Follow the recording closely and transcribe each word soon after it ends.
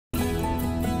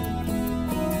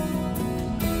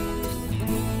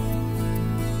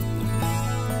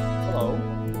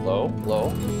Hello,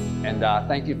 and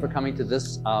thank you for coming to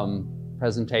this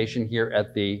presentation here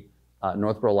at the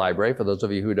Northborough Library. For those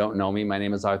of you who don't know me, my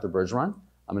name is Arthur Bergeron.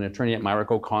 I'm an attorney at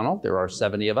Myrick O'Connell. There are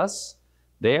 70 of us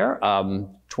there,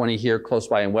 20 here close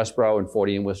by in Westborough and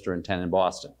 40 in Worcester and 10 in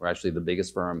Boston. We're actually the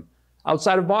biggest firm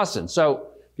outside of Boston. So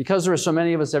because there are so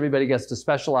many of us, everybody gets to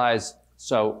specialize.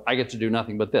 So I get to do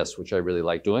nothing but this, which I really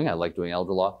like doing. I like doing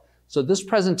elder law. So this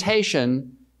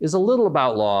presentation is a little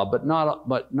about law, but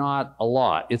not a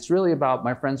lot. It's really about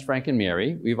my friends Frank and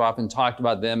Mary. We've often talked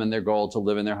about them and their goal to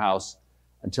live in their house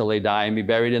until they die and be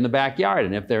buried in the backyard.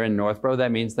 And if they're in Northborough,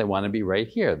 that means they want to be right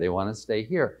here. They want to stay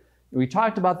here. We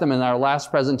talked about them in our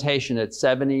last presentation at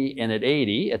 70 and at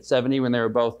 80. At 70 when they were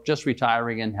both just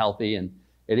retiring and healthy, and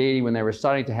at 80 when they were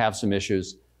starting to have some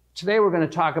issues. Today we're going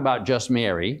to talk about just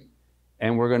Mary,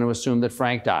 and we're going to assume that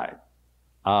Frank died.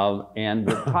 And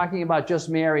we're talking about just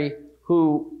Mary,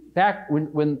 who back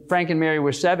when Frank and Mary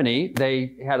were 70,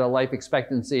 they had a life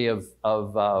expectancy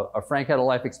Frank had a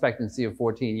life expectancy of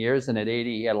 14 years, and at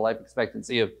 80 he had a life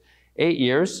expectancy of 8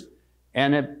 years,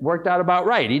 and it worked out about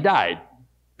right. He died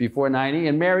before 90,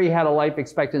 and Mary had a life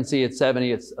expectancy at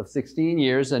 70 of 16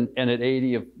 years, and at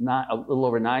 80 of a little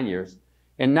over 9 years,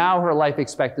 and now her life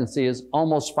expectancy is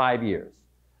almost 5 years.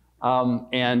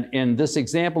 And in this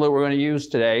example that we're going to use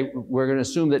today, we're going to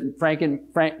assume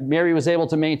that Mary was able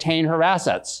to maintain her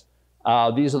assets.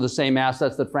 These are the same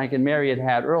assets that Frank and Mary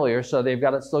had earlier. So they've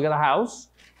still got a house.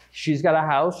 She's got a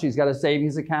house. She's got a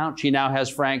savings account. She now has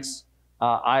Frank's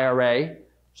IRA.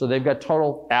 So they've got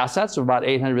total assets of about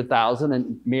 $800,000.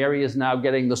 And Mary is now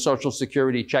getting the Social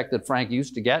Security check that Frank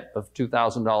used to get of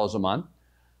 $2,000 a month.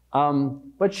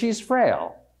 But she's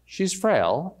frail. She's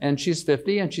frail, and she's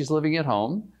 50, and she's living at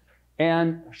home.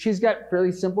 And she's got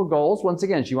fairly simple goals. Once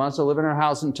again, she wants to live in her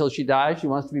house until she dies. She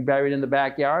wants to be buried in the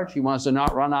backyard. She wants to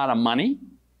not run out of money,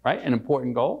 right? An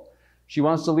important goal. She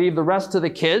wants to leave the rest to the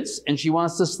kids, and she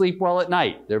wants to sleep well at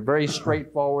night. They're very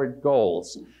straightforward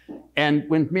goals. And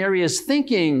when Mary is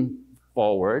thinking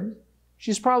forward,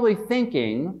 she's probably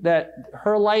thinking that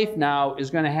her life now is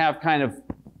going to have kind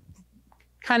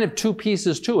of two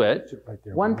pieces to it.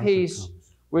 One piece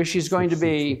where she's going to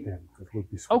be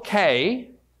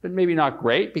okay, but maybe not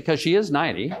great because she is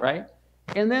 90, right?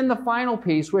 And then the final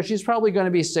piece where she's probably going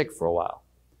to be sick for a while.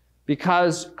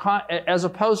 Because as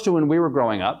opposed to when we were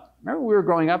growing up, remember we were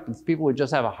growing up and people would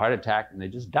just have a heart attack and they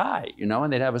just die, you know,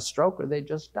 and they'd have a stroke or they'd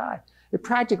just die. It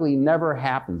practically never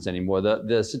happens anymore.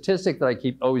 The statistic that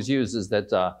I always use is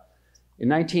that in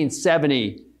 1970,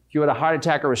 if you had a heart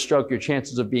attack or a stroke, your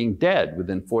chances of being dead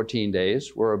within 14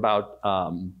 days were about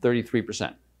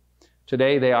 33%.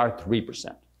 Today, they are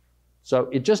 3%. So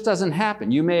it just doesn't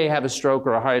happen. You may have a stroke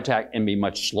or a heart attack and be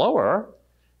much slower,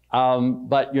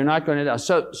 but you're not going to die.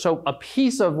 So a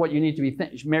piece of what you need to be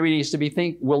Mary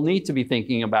will need to be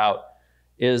thinking about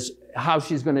is how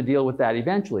she's going to deal with that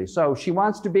eventually. So she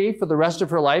wants to be, for the rest of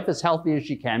her life, as healthy as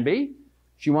she can be.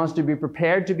 She wants to be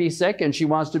prepared to be sick, and she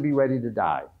wants to be ready to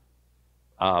die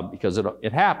because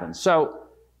it happens. So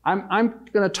I'm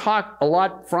going to talk a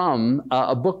lot from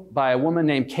a book by a woman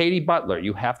named Katie Butler.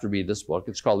 You have to read this book.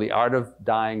 It's called The Art of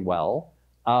Dying Well.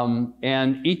 And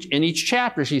in each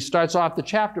chapter, she starts off the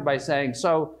chapter by saying,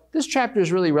 so this chapter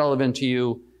is really relevant to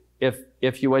you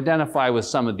if you identify with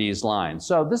some of these lines.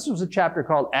 So this was a chapter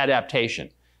called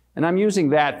Adaptation. And I'm using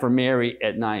that for Mary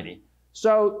at 90.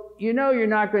 So you know you're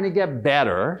not going to get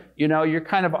better. You know, you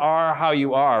kind of are how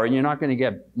you are, and you're not going to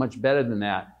get much better than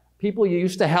that. People you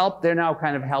used to help, they're now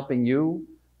kind of helping you.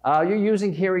 You're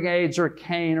using hearing aids or a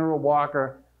cane or a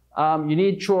walker. You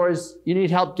need chores. You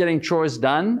need help getting chores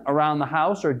done around the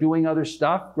house or doing other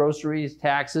stuff, groceries,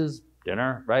 taxes,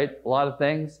 dinner, right? A lot of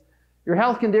things. Your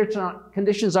health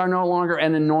conditions are no longer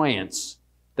an annoyance.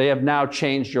 They have now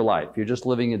changed your life. You're just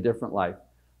living a different life.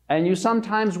 And you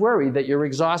sometimes worry that you're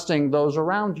exhausting those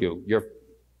around you, your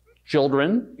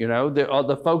children, you know,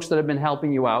 the folks that have been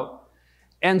helping you out.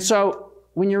 And so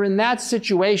when you're in that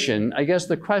situation, I guess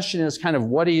the question is kind of,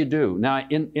 what do you do? Now,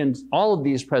 in all of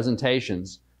these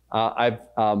presentations, I've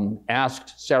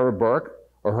asked Sarah Burke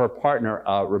or her partner,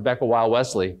 Rebecca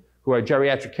Weil-Wesley, who are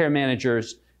geriatric care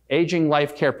managers, aging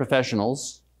life care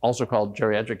professionals, also called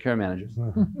geriatric care managers,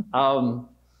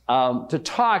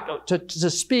 to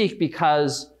speak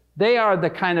because they are the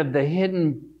kind of the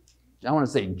hidden, I want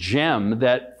to say gem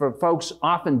that for folks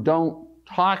often don't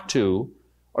talk to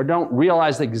or don't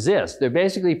realize exist. They're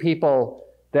basically people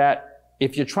that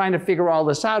if you're trying to figure all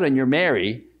this out and you're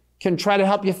Mary, can try to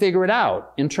help you figure it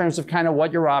out in terms of kind of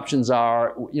what your options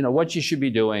are, you know, what you should be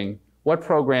doing, what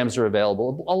programs are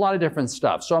available, a lot of different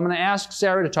stuff. So I'm going to ask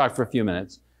Sarah to talk for a few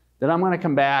minutes. Then I'm going to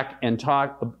come back and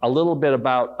talk a little bit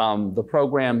about the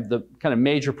program, the kind of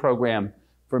major program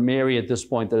for Mary at this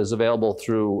point that is available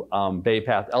through Bay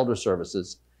Path Elder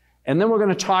Services. And then we're going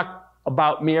to talk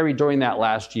about Mary during that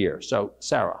last year. So,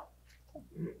 Sarah.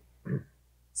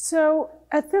 So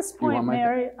at this point,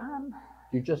 Mary,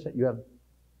 you just have that.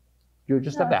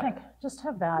 I think just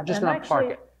have that. I'm just going to park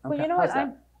it. Well, you know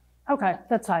what? Okay,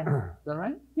 that's fine. Is that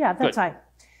right? Yeah, that's fine.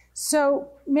 So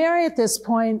Mary at this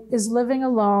point is living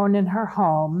alone in her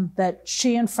home that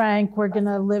she and Frank were going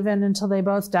to live in until they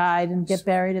both died and get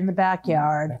buried in the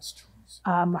backyard.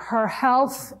 Her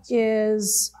health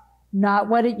is not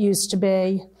what it used to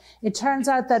be. It turns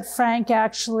out that Frank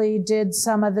actually did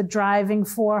some of the driving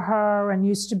for her and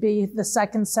used to be the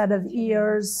second set of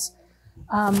ears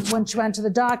when she went to the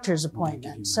doctor's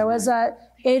appointment. So as a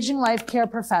aging life care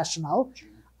professional,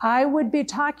 I would be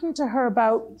talking to her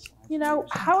about, you know,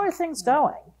 how are things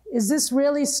going? Is this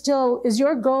really still, is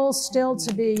your goal still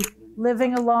to be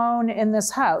living alone in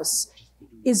this house?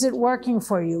 Is it working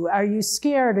for you? Are you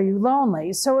scared? Are you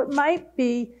lonely? So it might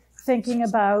be thinking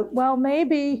about, well,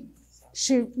 maybe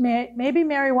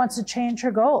Mary wants to change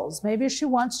her goals. Maybe she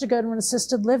wants to go to an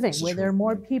assisted living where there are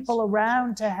more people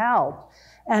around to help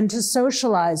and to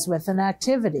socialize with and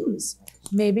activities.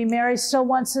 Maybe Mary still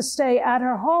wants to stay at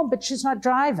her home, but she's not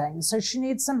driving. So she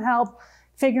needs some help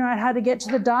figuring out how to get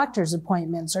to the doctor's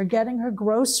appointments or getting her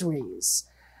groceries.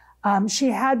 She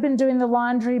had been doing the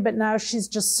laundry, but now she's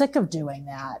just sick of doing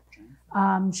that.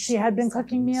 She had been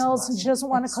cooking meals and she doesn't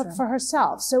want to cook for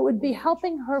herself. So it would be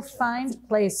helping her find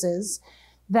places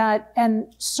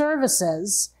and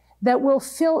services that will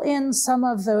fill in some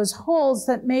of those holes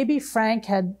that maybe Frank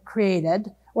had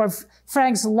created, or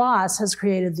Frank's loss has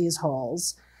created these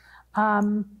holes.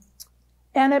 And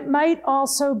it might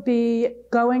also be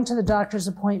going to the doctor's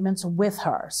appointments with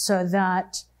her so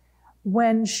that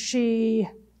when she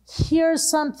hears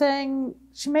something,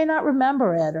 she may not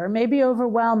remember it or may be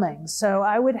overwhelming. So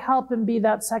I would help and be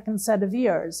that second set of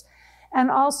ears and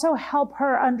also help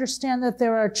her understand that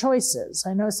there are choices.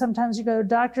 I know sometimes you go to a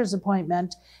doctor's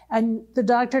appointment and the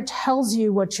doctor tells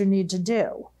you what you need to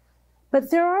do,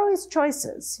 but there are always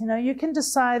choices. You know, you can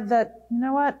decide that, you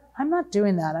know what, I'm not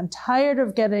doing that. I'm tired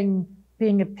of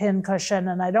being a pincushion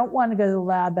and I don't want to go to the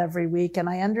lab every week. And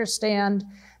I understand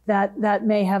that that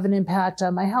may have an impact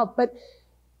on my health, but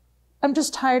I'm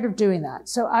just tired of doing that.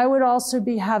 So I would also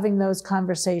be having those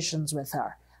conversations with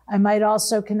her. I might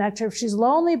also connect her if she's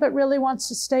lonely but really wants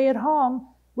to stay at home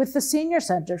with the senior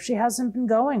center if she hasn't been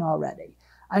going already.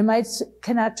 I might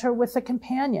connect her with a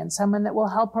companion, someone that will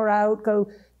help her out, go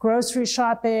grocery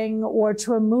shopping or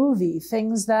to a movie,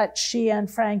 things that she and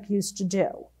Frank used to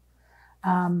do.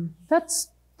 That's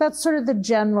sort of the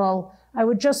general. I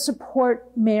would just support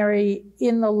Mary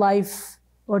in the life,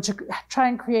 or to try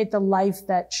and create the life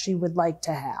that she would like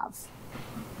to have.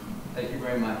 Thank you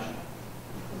very much.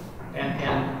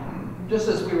 And just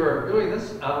as we were doing this,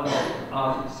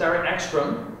 Sarah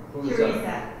Ekstrom, who's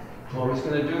Teresa. Who's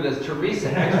going to do this, Teresa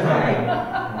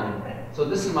Ekstrom. So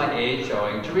this is my age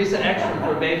showing. Teresa Ekstrom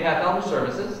for Bay Path Elder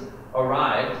Services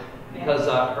arrived because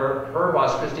her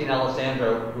boss, Christine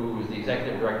Alessandro, who is the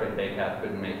executive director of Bay Path,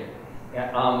 couldn't make it.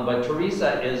 But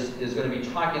Teresa is going to be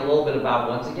talking a little bit about,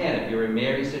 once again, if you're in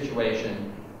Mary's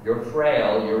situation, you're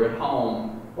frail, you're at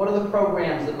home, what are the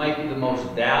programs that might be the most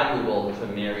valuable to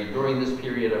Mary during this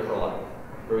period of her life?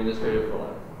 Teresa.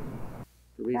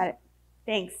 Got it.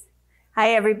 Thanks.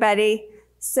 Hi, everybody.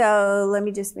 So let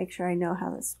me just make sure I know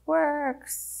how this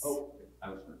works. Oh, I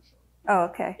was going to show you. Oh,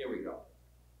 okay. Here we go.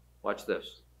 Watch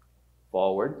this.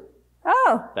 Forward.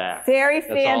 Oh, back. Very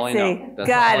That's fancy. all I know. That's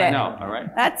Got all it. I know. All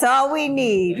right. That's all we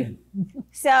need.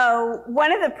 So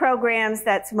one of the programs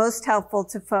that's most helpful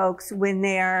to folks when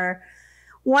they're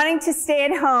wanting to stay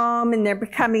at home and they're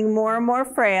becoming more and more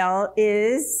frail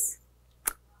is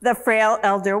the Frail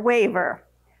Elder Waiver.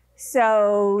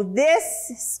 So this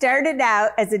started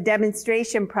out as a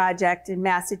demonstration project in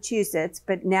Massachusetts,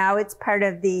 but now it's part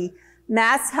of the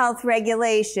Mass Health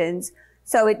regulations.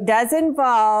 So it does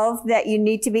involve that you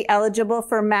need to be eligible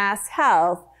for Mass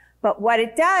Health, but what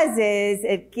it does is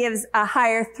it gives a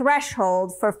higher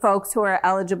threshold for folks who are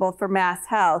eligible for Mass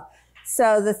Health.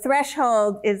 So the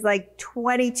threshold is like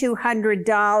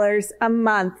 $2,200 a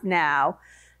month now.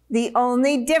 The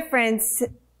only difference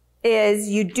is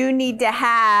you do need to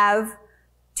have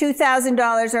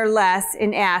 $2,000 or less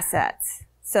in assets.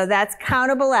 So that's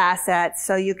countable assets.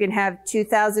 So you can have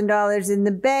 $2,000 in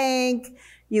the bank.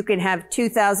 You can have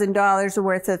 $2,000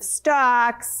 worth of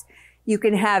stocks. You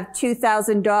can have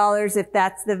 $2,000 if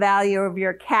that's the value of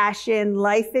your cash-in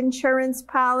life insurance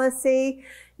policy.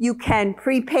 You can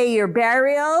prepay your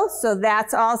burial, so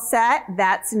that's all set.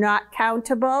 That's not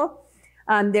countable.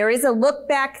 There is a look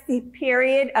back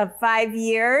period of 5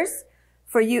 years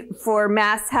for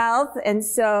Mass Health, and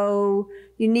so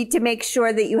you need to make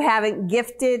sure that you haven't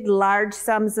gifted large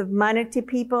sums of money to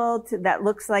people that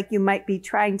looks like you might be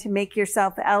trying to make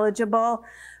yourself eligible.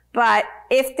 But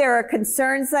if there are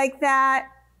concerns like that,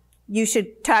 you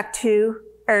should talk to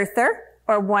Arthur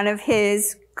or one of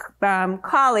his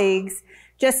colleagues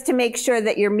just to make sure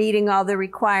that you're meeting all the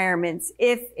requirements.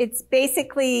 If it's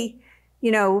basically,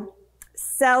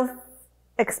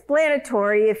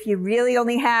 self-explanatory, if you really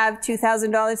only have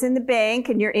 $2,000 in the bank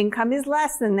and your income is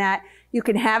less than that, you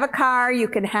can have a car, you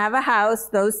can have a house,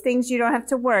 those things you don't have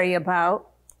to worry about.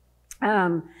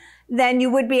 Then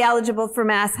you would be eligible for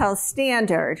Mass Health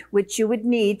Standard, which you would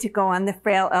need to go on the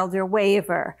Frail Elder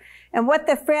Waiver. And what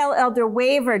the Frail Elder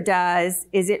Waiver does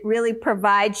is it really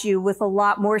provides you with a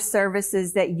lot more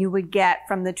services that you would get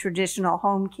from the traditional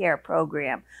home care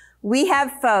program. We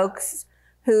have folks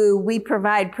who we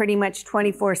provide pretty much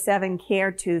 24/7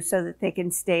 care to so that they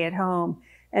can stay at home,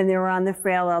 and they're on the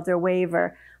Frail Elder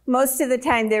Waiver. Most of the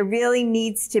time, there really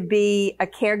needs to be a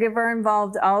caregiver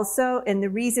involved also, and the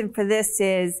reason for this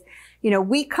is,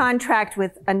 we contract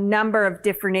with a number of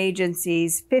different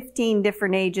agencies, 15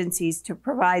 different agencies to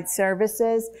provide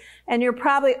services, and you're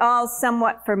probably all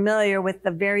somewhat familiar with the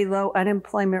very low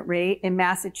unemployment rate in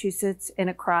Massachusetts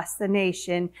and across the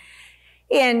nation.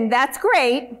 And that's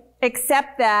great,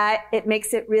 except that it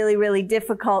makes it really, really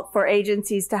difficult for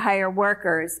agencies to hire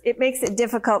workers. It makes it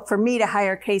difficult for me to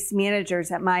hire case managers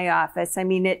at my office. I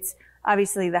mean, it's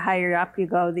obviously the higher up you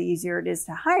go, the easier it is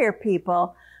to hire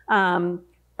people.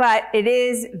 But it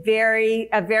is a very,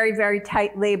 very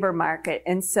tight labor market.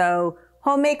 And so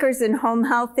homemakers and home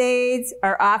health aides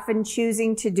are often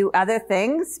choosing to do other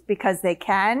things because they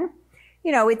can.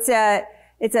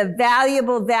 It's a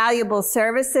valuable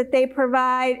service that they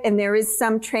provide, and there is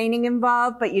some training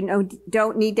involved, but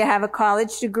don't need to have a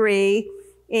college degree.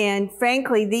 And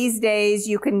frankly, these days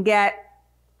you can get,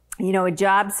 a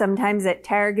job sometimes at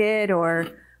Target or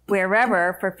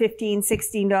wherever for $15,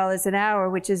 $16 an hour,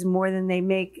 which is more than they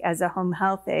make as a home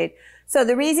health aide. So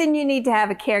the reason you need to have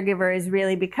a caregiver is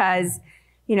really because,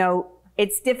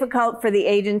 it's difficult for the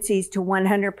agencies to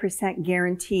 100%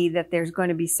 guarantee that there's going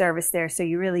to be service there. So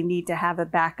you really need to have a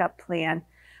backup plan.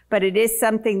 But it is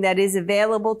something that is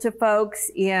available to folks.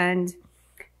 And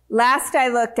last I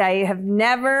looked, I have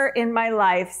never in my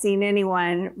life seen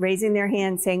anyone raising their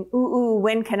hand saying, ooh,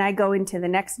 when can I go into the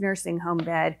next nursing home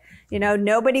bed?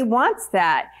 Nobody wants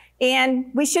that. And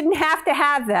we shouldn't have to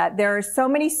have that. There are so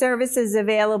many services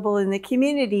available in the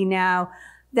community now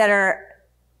that are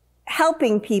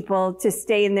helping people to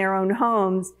stay in their own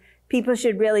homes. People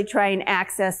should really try and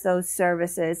access those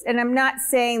services. And I'm not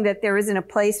saying that there isn't a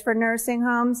place for nursing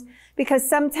homes, because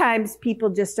sometimes people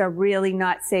just are really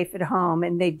not safe at home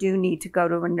and they do need to go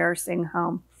to a nursing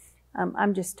home.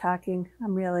 I'm just talking,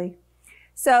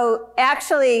 So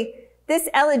actually, this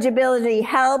eligibility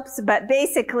helps, but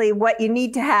basically what you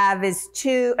need to have is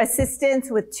 2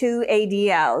 assistants with 2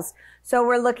 ADLs. So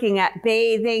we're looking at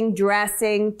bathing,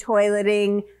 dressing,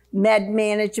 toileting, med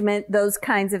management, those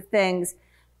kinds of things.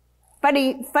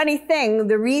 Funny thing,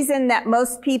 the reason that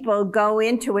most people go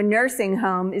into a nursing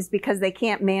home is because they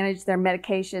can't manage their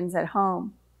medications at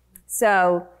home.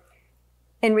 So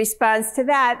in response to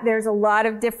that, there's a lot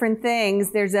of different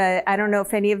things. I don't know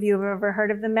if any of you have ever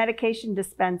heard of the medication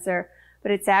dispenser,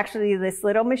 but it's actually this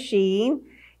little machine,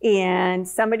 and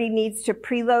somebody needs to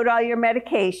preload all your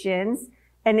medications.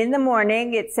 And in the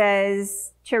morning, it says,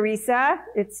 Teresa,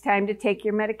 it's time to take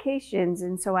your medications.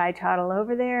 And so I toddle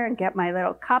over there and get my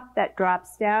little cup that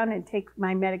drops down and take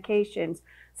my medications.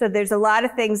 So there's a lot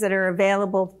of things that are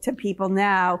available to people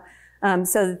now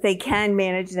so that they can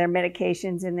manage their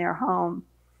medications in their home.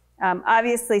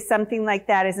 Obviously, something like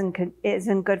that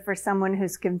isn't good for someone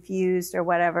who's confused or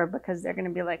whatever, because they're going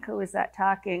to be like, who is that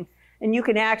talking? And you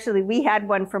can we had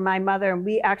one for my mother, and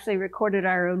we actually recorded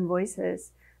our own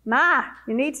voices. Ma,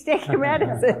 you need to take your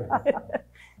medicine.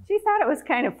 She thought it was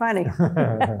kind of funny.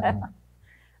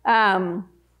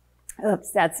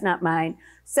 Oops, that's not mine.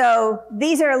 So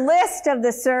these are a list of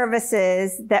the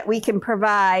services that we can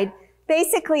provide.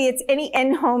 Basically, it's any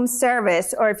in-home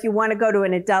service, or if you want to go to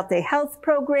an adult day health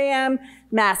program,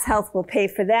 Mass Health will pay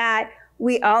for that.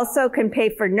 We also can pay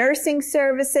for nursing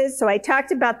services. So I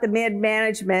talked about the med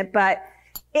management, but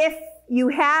if you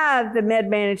have the med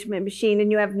management machine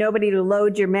and you have nobody to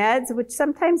load your meds, which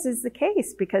sometimes is the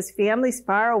case because family's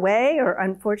far away, or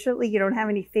unfortunately you don't have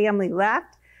any family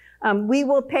left, we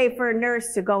will pay for a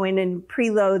nurse to go in and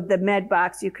preload the med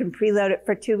box. You can preload it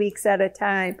for 2 weeks at a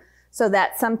time. So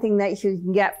that's something that you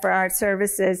can get for our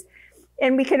services.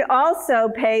 And we could also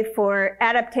pay for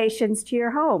adaptations to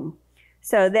your home.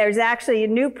 So there's actually a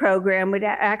new program, which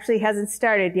actually hasn't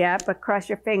started yet, but cross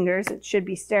your fingers, it should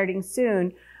be starting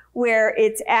soon, where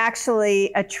it's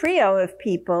actually a trio of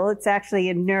people. It's actually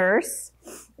a nurse,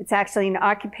 it's actually an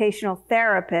occupational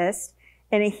therapist,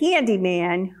 and a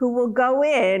handyman who will go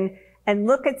in and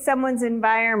look at someone's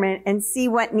environment and see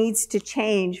what needs to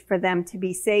change for them to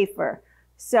be safer.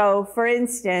 So, for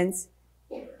instance,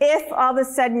 if all of a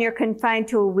sudden you're confined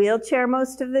to a wheelchair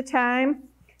most of the time,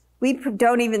 we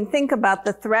don't even think about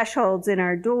the thresholds in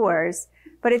our doors.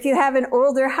 But if you have an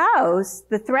older house,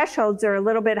 the thresholds are a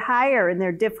little bit higher and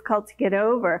they're difficult to get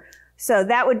over. So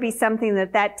that would be something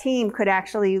that that team could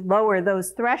actually lower those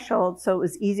thresholds so it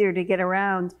was easier to get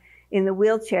around in the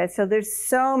wheelchair. So there's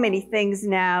so many things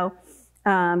now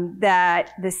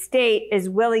that the state is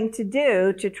willing to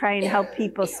do to try and help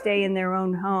people stay in their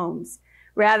own homes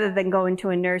rather than go into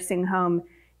a nursing home.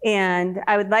 And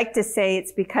I would like to say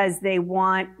it's because they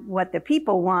want what the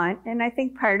people want. And I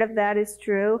think part of that is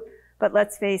true. But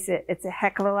let's face it, it's a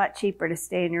heck of a lot cheaper to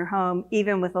stay in your home,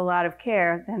 even with a lot of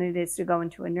care, than it is to go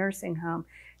into a nursing home.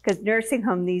 Because nursing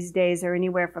home these days are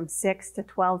anywhere from $6,000 to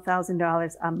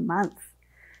 $12,000 a month.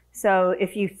 So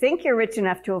if you think you're rich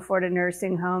enough to afford a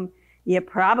nursing home, you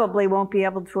probably won't be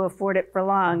able to afford it for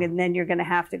long. And then you're going to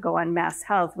have to go on Mass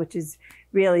Health, which is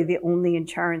really the only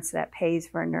insurance that pays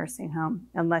for a nursing home,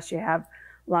 unless you have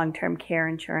long-term care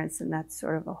insurance, and that's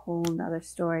sort of a whole nother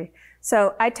story.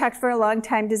 So I talked for a long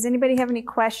time. Does anybody have any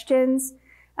questions?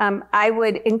 I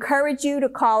would encourage you to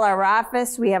call our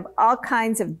office. We have all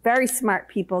kinds of very smart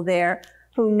people there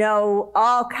who know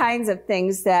all kinds of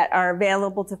things that are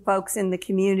available to folks in the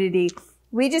community.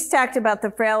 We just talked about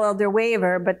the frail elder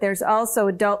waiver, but there's also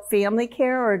adult family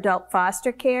care or adult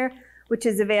foster care, which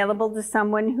is available to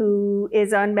someone who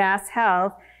is on Mass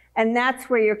Health. And that's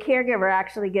where your caregiver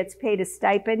actually gets paid a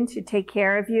stipend to take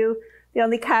care of you. The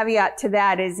only caveat to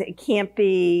that is it can't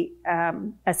be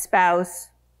a spouse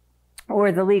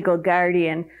or the legal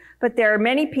guardian. But there are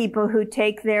many people who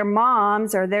take their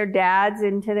moms or their dads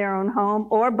into their own home,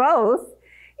 or both,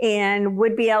 and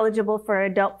would be eligible for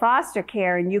adult foster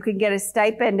care. And you could get a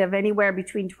stipend of anywhere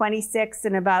between $26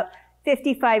 and about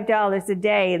 $55 a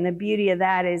day. And the beauty of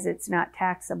that is it's not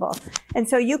taxable. And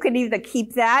so you could either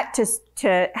keep that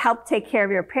to help take care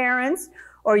of your parents,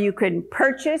 or you could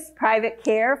purchase private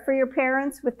care for your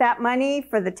parents with that money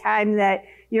for the time that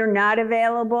you're not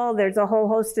available. There's a whole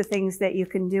host of things that you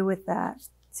can do with that.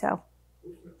 So,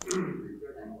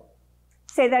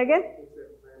 say that again?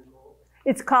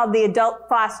 It's called the Adult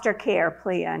Foster Care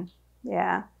Plan.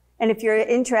 Yeah. And if you're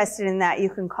interested in that, you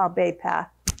can call BayPath.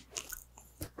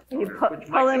 Are you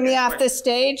pulling me off the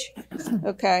stage?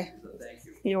 Okay. Thank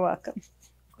you. You're welcome.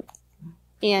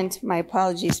 And my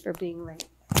apologies for being late.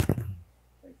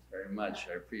 Thanks very much.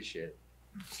 I appreciate it.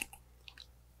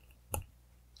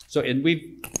 So, and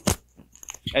we've,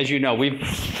 as you know, we've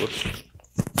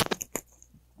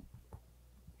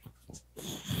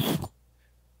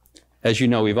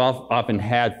often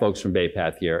had folks from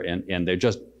BayPath here, and they're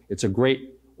just, it's a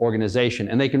great organization,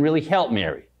 and they can really help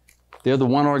Mary. They're the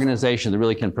one organization that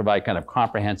really can provide kind of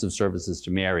comprehensive services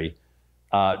to Mary,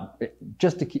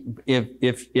 just to keep,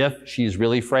 if she's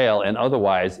really frail, and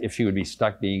otherwise, if she would be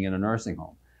stuck being in a nursing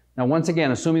home. Now, once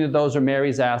again, assuming that those are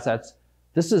Mary's assets,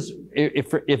 this is,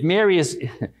 if Mary is,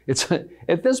 it's,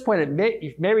 at this point,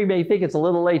 Mary may think it's a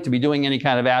little late to be doing any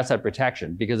kind of asset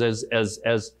protection, because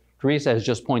as Teresa has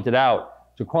just pointed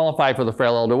out, to qualify for the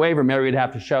frail elder waiver, Mary would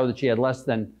have to show that she had less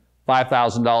than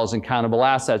 $5,000 in countable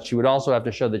assets. She would also have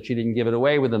to show that she didn't give it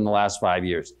away within the last 5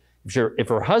 years. If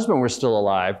her husband were still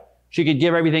alive, she could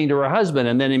give everything to her husband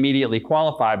and then immediately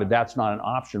qualify, but that's not an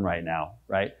option right now,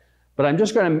 right? But I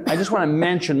just want to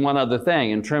mention one other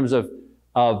thing in terms of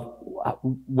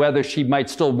whether she might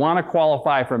still want to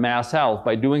qualify for Mass Health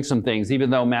by doing some things,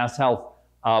 even though Mass Health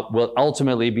will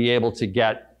ultimately be able to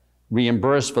get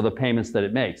reimbursed for the payments that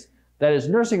it makes. That is,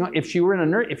 nursing home. If she were in a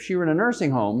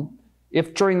nursing home,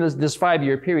 if during this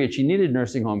 5-year period she needed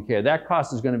nursing home care, that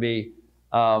cost is going to be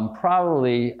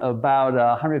probably about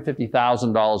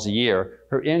 $150,000 a year.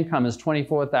 Her income is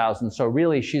 $24,000, so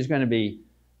really she's going to be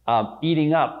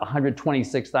eating up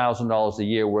 $126,000 a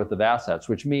year worth of assets,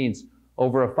 which means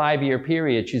over a 5-year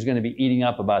period she's going to be eating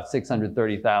up about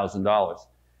 $630,000.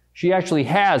 She actually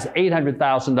has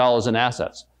 $800,000 in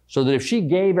assets, so that if she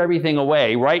gave everything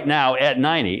away right now at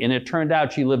 90, and it turned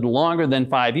out she lived longer than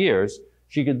 5 years,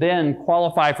 she could then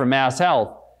qualify for Mass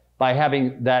Health by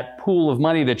having that pool of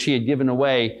money that she had given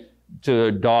away to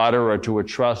a daughter or to a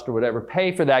trust or whatever,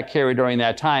 pay for that care during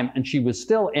that time, and she would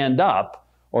still end up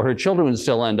or her children would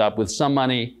still end up with some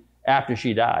money after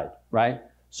she died, right?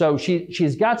 So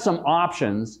she's got some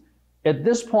options. At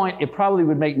this point, it probably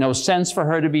would make no sense for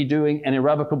her to be doing an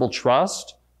irrevocable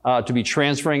trust, to be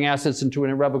transferring assets into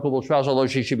an irrevocable trust, although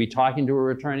she should be talking to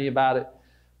her attorney about it.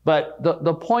 But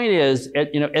the point is,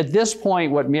 at this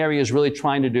point, what Mary is really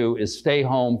trying to do is stay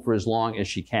home for as long as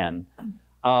she can.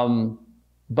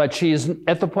 But she's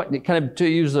at the point, kind of to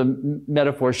use a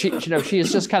metaphor, she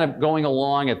is just kind of going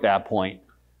along at that point,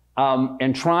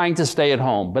 and trying to stay at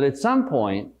home. But at some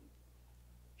point,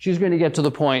 she's going to get to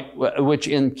the point, which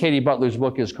in Katie Butler's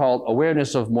book is called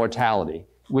awareness of mortality,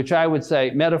 which I would say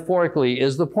metaphorically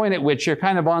is the point at which you're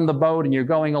kind of on the boat and you're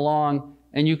going along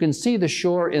and you can see the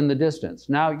shore in the distance.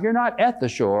 Now, you're not at the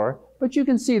shore, but you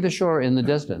can see the shore in the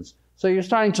distance. So you're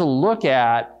starting to look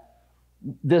at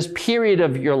this period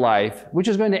of your life, which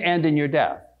is going to end in your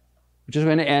death,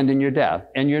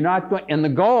 And you're not going, and the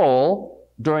goal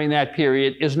during that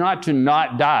period is not to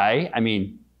not die. I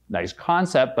mean, nice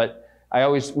concept, but I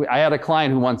had a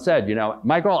client who once said,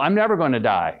 Michael, I'm never going to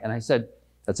die. And I said,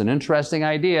 that's an interesting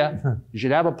idea. You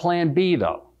should have a plan B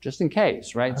though, just in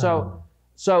case, right? So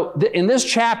in this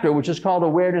chapter, which is called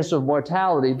Awareness of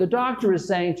Mortality, the doctor is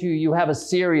saying to you, you have a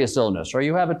serious illness, or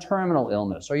you have a terminal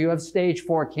illness, or you have stage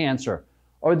 4 cancer,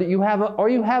 or that you have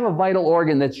a vital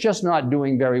organ that's just not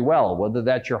doing very well, whether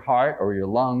that's your heart or your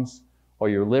lungs or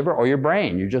your liver or your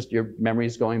brain. Your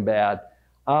memory's going bad.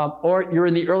 Or you're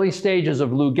in the early stages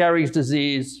of Lou Gehrig's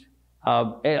disease,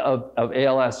 of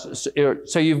ALS.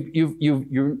 So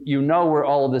you know where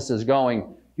all of this is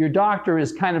going. Your doctor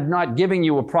is kind of not giving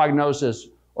you a prognosis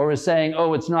or is saying,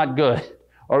 oh, it's not good,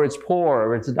 or it's poor,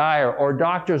 or it's dire, or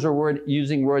doctors are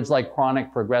using words like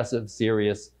chronic, progressive,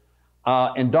 serious.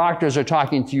 And doctors are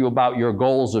talking to you about your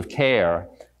goals of care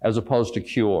as opposed to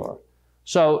cure.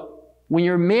 So when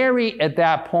you're Mary at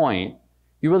that point,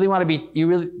 you really want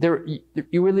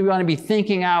to be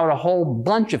thinking out a whole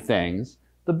bunch of things.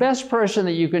 The best person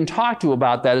that you can talk to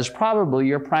about that is probably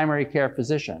your primary care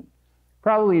physician.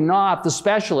 Probably not the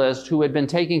specialist who had been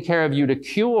taking care of you to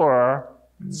cure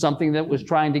something that was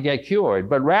trying to get cured,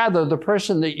 but rather the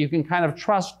person that you can kind of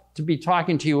trust to be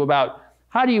talking to you about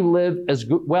how do you live as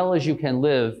well as you can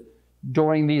live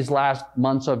during these last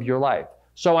months of your life.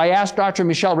 So I asked Dr.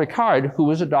 Michelle Ricard, who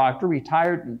was a doctor,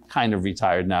 kind of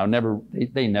retired now,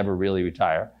 they never really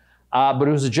retire, but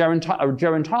who was a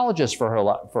gerontologist for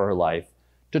her life,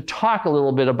 to talk a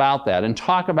little bit about that and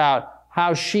talk about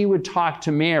how she would talk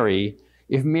to Mary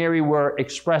if Mary were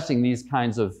expressing these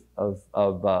kinds of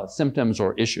symptoms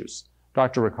or issues.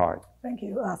 Dr. Ricard. Thank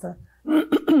you, Arthur.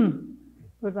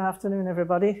 Good afternoon,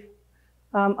 everybody.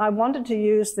 I wanted to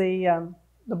use the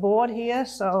board here,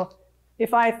 so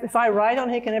if I write on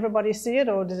here, can everybody see it,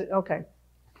 or does it? Okay.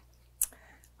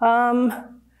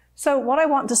 So what I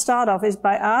want to start off is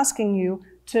by asking you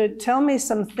to tell me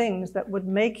some things that would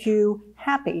make you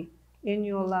happy in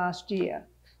your last year.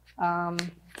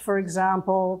 For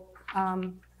example,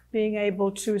 being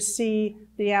able to see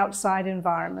the outside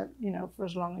environment, for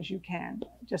as long as you can,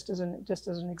 just as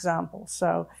an example.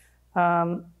 So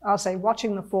I'll say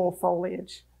watching the fall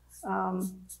foliage.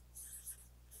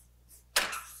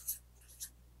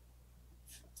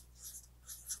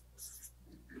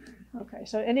 Okay,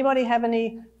 so anybody have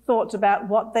any thoughts about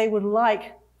what they would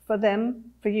like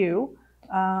for you,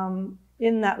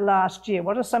 in that last year?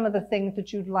 What are some of the things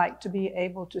that you'd like to be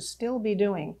able to still be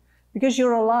doing? Because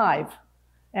you're alive,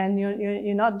 and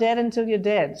you're not dead until you're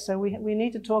dead. So we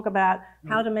need to talk about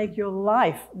how to make your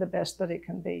life the best that it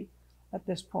can be at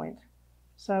this point.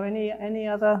 So any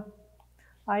other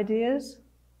ideas?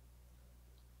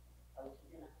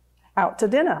 Out to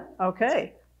dinner.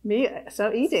 Okay.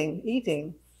 So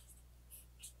eating.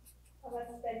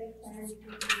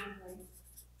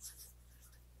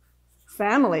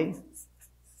 Family.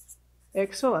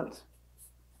 Excellent.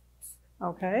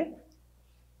 Okay.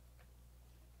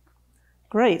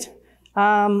 Great.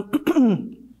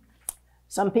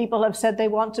 Some people have said they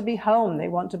want to be home. They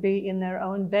want to be in their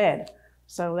own bed.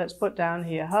 So let's put down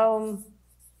here home,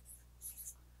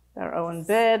 their own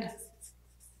bed.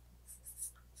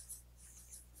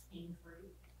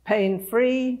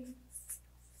 Pain-free.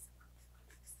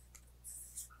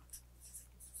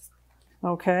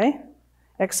 Okay,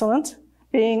 excellent.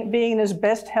 Being in as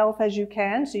best health as you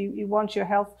can. So you want your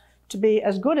health to be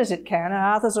as good as it can. And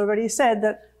Arthur's already said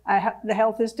that the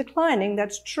health is declining.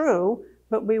 That's true,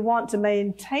 but we want to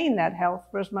maintain that health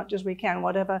for as much as we can,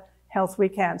 whatever health we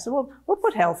can. So we'll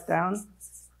put health down.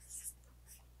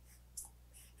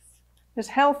 Because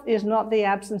health is not the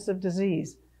absence of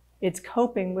disease. It's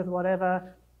coping with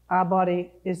whatever our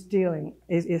body is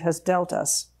it has dealt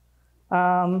us.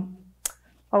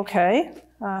 Okay,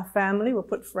 family. We'll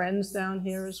put friends down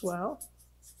here as well.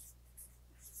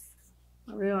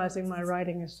 I'm realizing my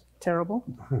writing is terrible.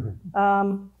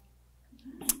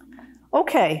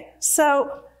 Okay,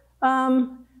 so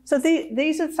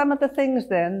these are some of the things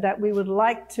then that we would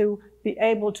like to be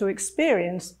able to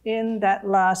experience in that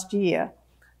last year.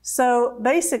 So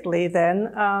basically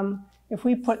then, if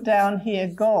we put down here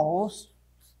goals,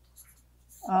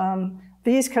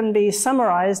 these can be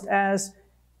summarized as,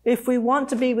 if we want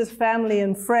to be with family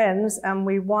and friends and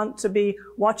we want to be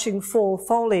watching fall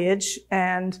foliage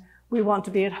and we want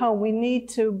to be at home, we need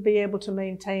to be able to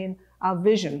maintain our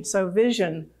vision. So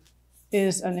vision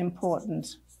is an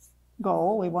important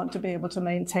goal. We want to be able to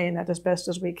maintain that as best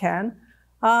as we can.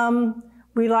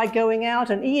 We like going out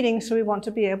and eating, so we want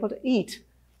to be able to eat.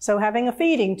 So having a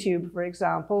feeding tube, for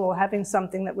example, or having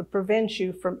something that would prevent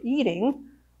you from eating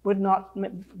would not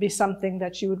be something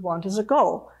that you would want as a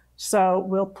goal. So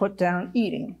we'll put down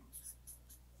eating.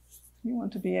 You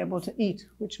want to be able to eat,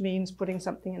 which means putting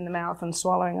something in the mouth and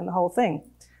swallowing and the whole thing.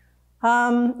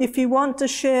 If you want to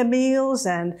share meals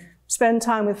and spend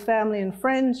time with family and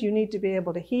friends, you need to be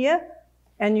able to hear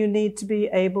and you need to be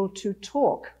able to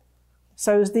talk.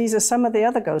 So these are some of the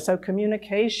other goals. So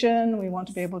communication, we want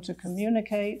to be able to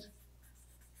communicate.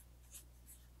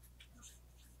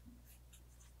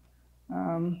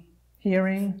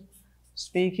 Hearing,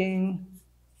 speaking.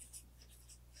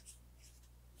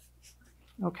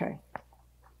 Okay.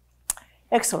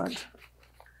 Excellent.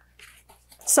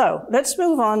 So let's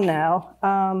move on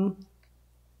now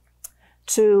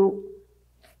to,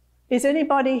 is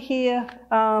anybody here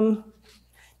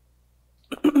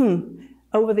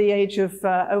over the age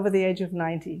of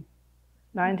 90?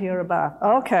 90 or above.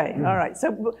 Okay, all right.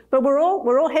 So, but we're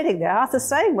all heading there. Arthur's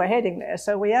saying we're heading there,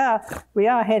 so we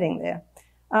are heading there.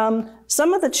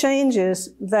 Some of the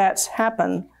changes that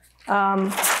happen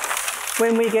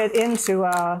when we get into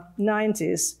our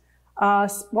 90s are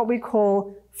what we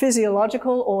call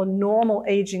physiological or normal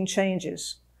aging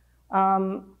changes.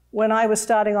 When I was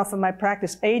starting off in my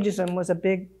practice, ageism was a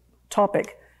big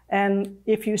topic, and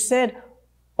if you said,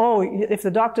 oh, if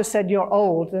the doctor said you're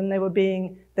old, then they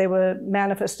were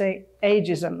manifesting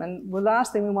ageism. And the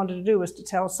last thing we wanted to do was to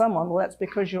tell someone, well, that's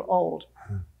because you're old.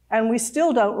 And we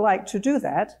still don't like to do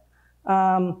that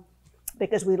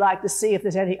because we like to see if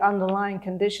there's any underlying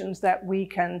conditions that we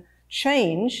can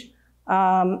change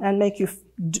and make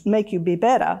you be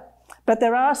better. But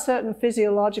there are certain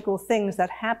physiological things that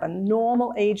happen.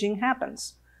 Normal aging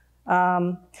happens.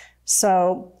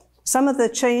 So some of the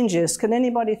changes, can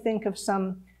anybody think of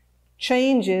some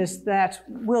changes that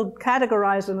we'll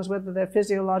categorize them as whether they're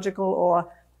physiological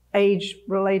or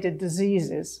age-related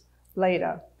diseases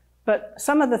later? But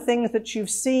some of the things that you've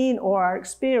seen or are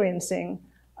experiencing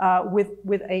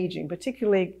with aging,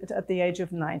 particularly at the age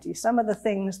of 90, some of the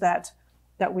things that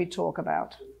we talk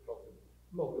about.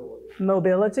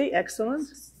 Mobility, excellent.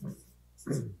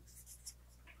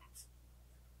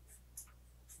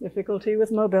 Difficulty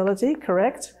with mobility,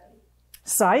 correct.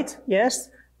 Sight, yes.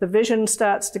 The vision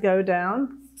starts to go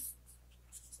down.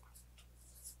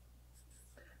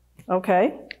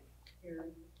 Okay.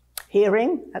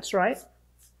 Hearing, that's right.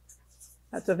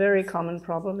 That's a very common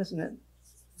problem, isn't it?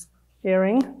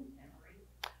 Hearing.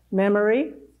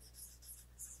 Memory.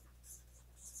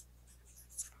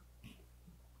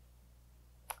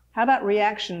 How about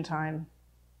reaction time?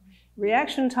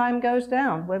 Reaction time goes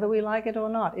down, whether we like it or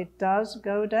not. It does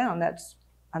go down. That's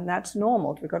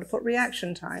normal. We've got to put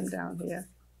reaction time down here.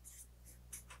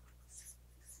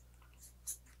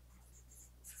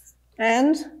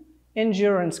 And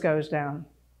endurance goes down.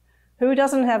 Who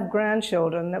doesn't have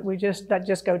grandchildren that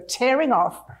just go tearing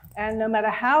off, and no matter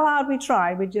how hard we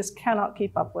try, we just cannot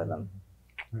keep up with them?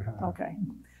 Okay.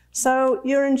 So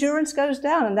your endurance goes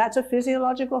down, and that's a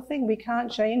physiological thing. We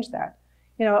can't change that.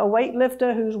 You know, a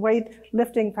weightlifter who's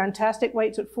lifting fantastic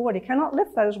weights at 40 cannot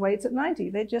lift those weights at 90.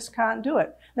 They just can't do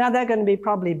it. Now, they're going to be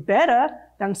probably better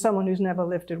than someone who's never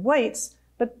lifted weights,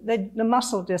 but the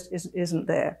muscle just isn't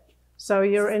there. So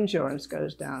your endurance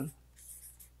goes down.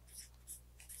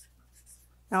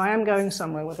 Now, I am going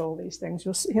somewhere with all these things.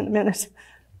 You'll see in a minute.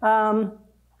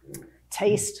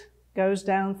 Taste goes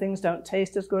down. Things don't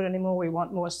taste as good anymore. We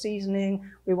want more seasoning.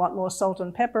 We want more salt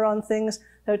and pepper on things.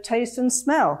 So taste and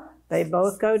smell, they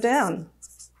both go down.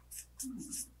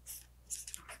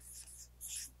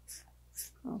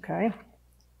 Okay.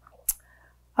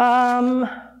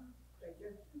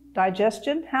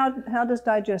 Digestion. How does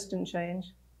digestion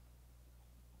change?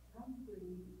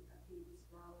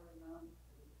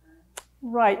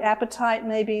 Right, appetite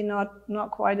maybe not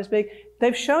quite as big.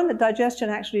 They've shown that digestion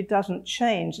actually doesn't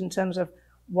change in terms of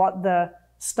what the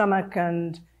stomach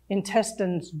and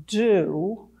intestines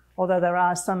do, although there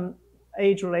are some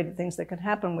age-related things that can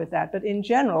happen with that. But in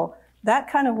general, that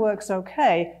kind of works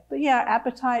okay. But yeah,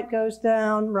 appetite goes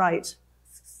down, right.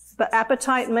 But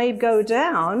appetite may go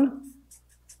down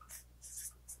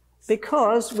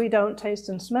because we don't taste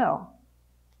and smell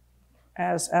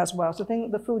as well. So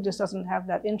the food just doesn't have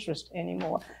that interest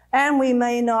anymore. And we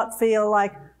may not feel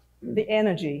like the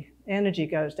energy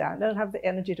goes down. Don't have the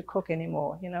energy to cook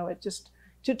anymore. You know, it's just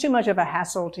too much of a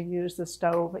hassle to use the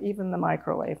stove, even the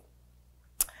microwave.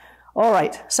 All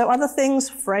right, so other things,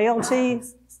 frailty.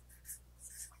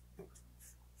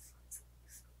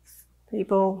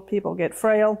 People get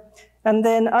frail. And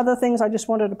then other things I just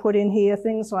wanted to put in here,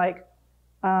 things like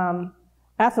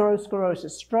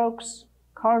atherosclerosis, strokes,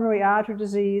 coronary artery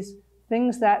disease,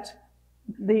 things that,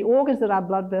 the organs that our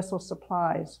blood vessel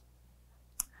supplies.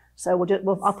 So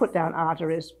I'll put down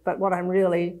arteries, but what I'm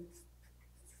really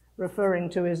referring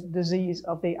to is disease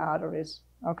of the arteries,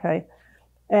 okay?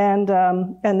 And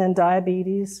then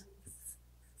diabetes,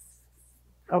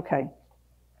 okay.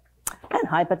 And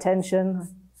hypertension.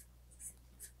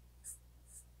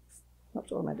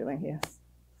 Oops, what am I doing here?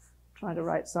 Trying to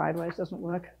write sideways, doesn't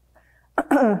work.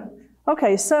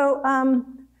 Okay, so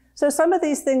some of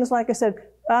these things, like I said,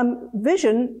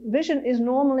 vision is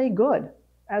normally good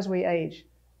as we age,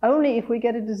 only if we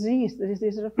get a disease that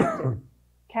is affected.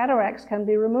 Cataracts can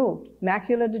be removed.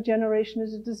 Macular degeneration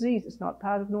is a disease. It's not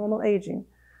part of normal aging.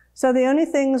 So the only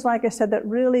things, like I said, that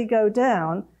really go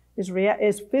down is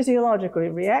physiologically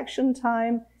reaction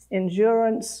time,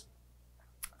 endurance,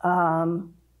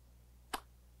 and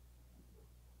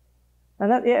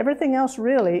everything else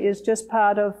really is just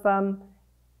part of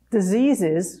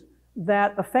diseases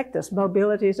that affect us.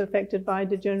 Mobility is affected by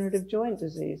degenerative joint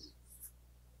disease,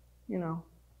 you know.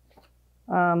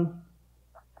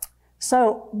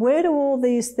 So where do all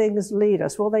these things lead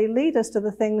us? Well, they lead us to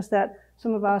the things that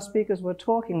some of our speakers were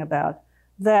talking about,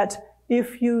 that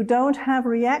if you don't have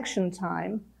reaction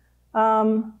time,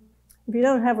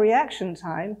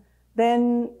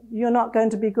 then you're not going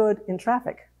to be good in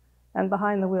traffic and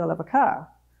behind the wheel of a car.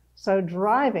 So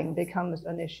driving becomes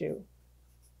an issue.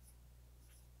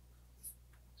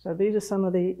 So these are some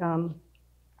of the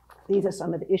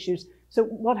issues. So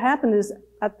what happened is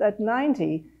at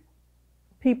 90,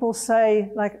 people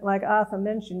say, like Arthur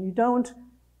mentioned,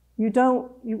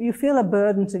 you feel a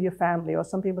burden to your family, or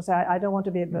some people say, I don't want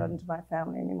to be a burden to my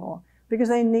family anymore, because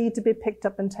they need to be picked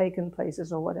up and taken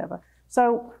places or whatever.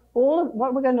 So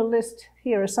what we're going to list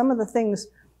here are some of the things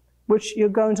which you're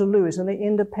going to lose, and the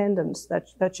independence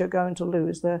that you're going to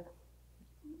lose.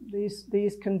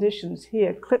 These conditions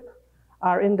here clip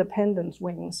our independence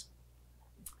wings.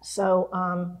 So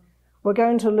we're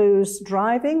going to lose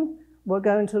driving. We're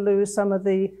going to lose some of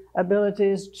the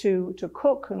abilities to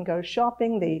cook and go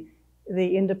shopping,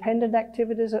 the independent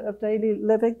activities of daily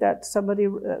living that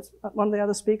one of the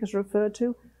other speakers referred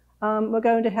to. We're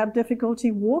going to have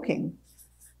difficulty walking.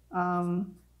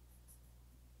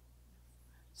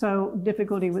 So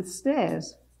difficulty with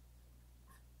stairs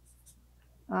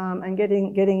and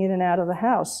getting in and out of the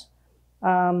house.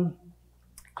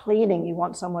 Cleaning, you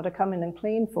want someone to come in and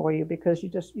clean for you because you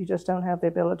just don't have the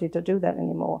ability to do that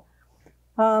anymore.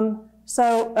 And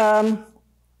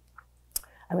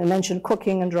we mentioned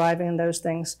cooking and driving and those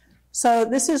things. So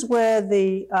this is where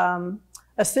the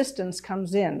assistance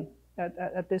comes in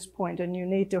at this point, and you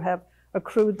need to have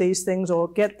accrued these things or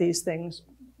get these things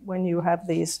when you're at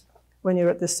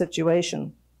this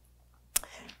situation.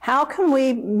 How can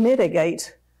we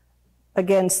mitigate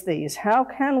against these? How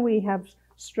can we have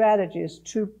strategies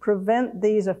to prevent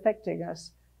these affecting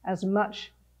us as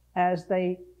much as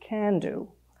they can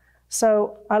do?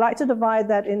 So I like to divide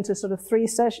that into sort of three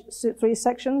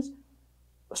sections: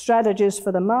 strategies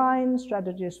for the mind,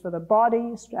 strategies for the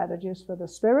body, strategies for the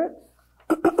spirit.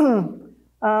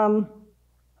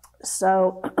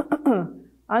 So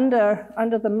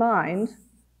under the mind,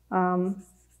 I'm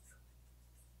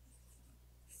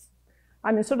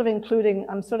sort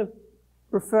of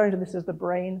referring to this as the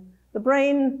brain. The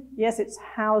brain, yes, it's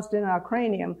housed in our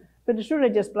cranium, but it's really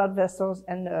just blood vessels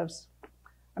and nerves.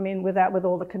 With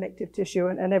all the connective tissue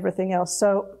and everything else.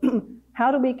 So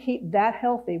how do we keep that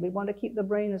healthy? We want to keep the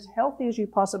brain as healthy as you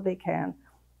possibly can.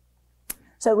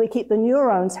 So we keep the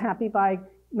neurons happy by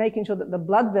making sure that the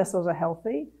blood vessels are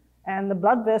healthy, and the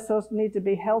blood vessels need to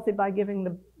be healthy by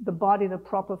giving the body the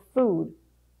proper food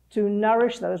to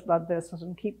nourish those blood vessels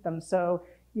and keep them. So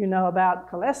you know about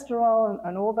cholesterol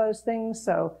and all those things.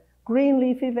 So green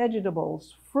leafy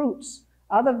vegetables, fruits,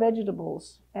 other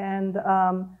vegetables, and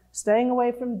staying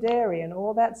away from dairy and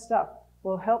all that stuff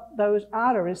will help those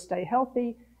arteries stay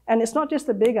healthy. And it's not just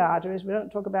the big arteries. We don't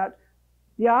talk about,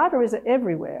 The arteries are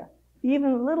everywhere,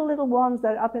 even little ones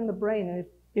that are up in the brain. And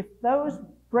if those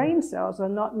brain cells are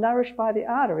not nourished by the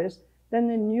arteries, then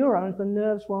the neurons, the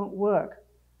nerves won't work.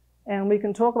 And we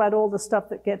can talk about all the stuff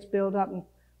that gets built up and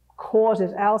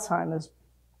causes Alzheimer's.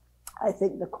 I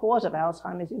think the cause of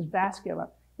Alzheimer's is vascular.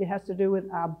 It has to do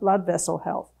with our blood vessel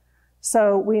health.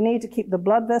 So we need to keep the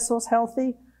blood vessels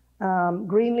healthy.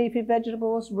 Green leafy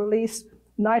vegetables release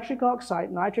nitric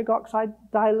oxide. Nitric oxide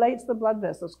dilates the blood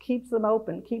vessels, keeps them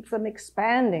open, keeps them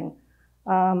expanding.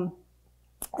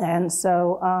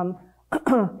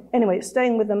 Anyway,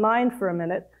 staying with the mind for a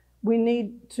minute, we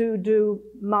need to do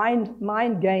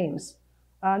mind games.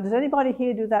 Does anybody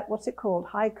here do that? What's it called?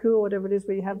 Haiku or whatever it is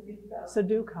where you have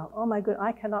Sudoku. Oh my God,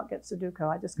 I cannot get Sudoku.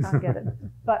 I just can't get it.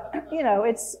 But, you know,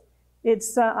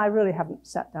 I really haven't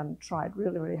sat down and tried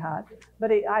really hard.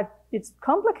 But it's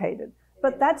complicated.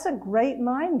 But that's a great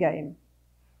mind game.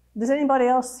 Does anybody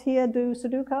else here do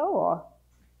Sudoku? Or?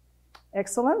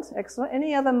 Excellent.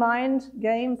 Any other mind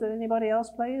games that anybody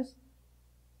else plays?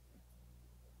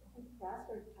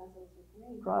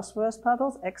 Crossword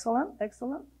puzzles, excellent.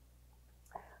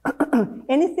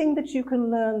 Anything that you can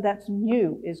learn that's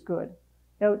new is good.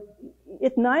 You know,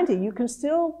 at 90, you can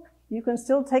still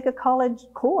take a college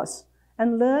course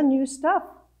and learn new stuff.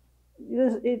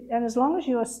 And as long as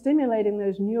you are stimulating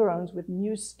those neurons with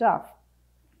new stuff,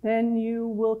 then you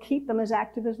will keep them as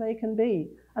active as they can be.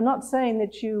 I'm not saying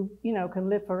that you can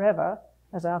live forever.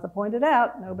 As Arthur pointed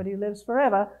out, nobody lives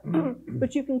forever.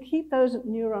 But you can keep those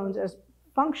neurons as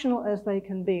functional as they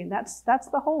can be. That's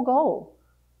the whole goal.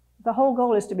 The whole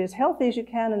goal is to be as healthy as you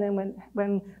can, and then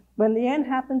when the end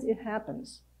happens, it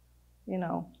happens. You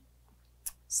know.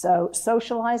 So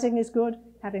socializing is good.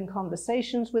 Having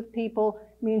conversations with people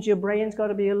means your brain's got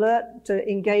to be alert to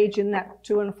engage in that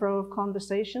to and fro of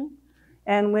conversation.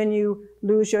 And when you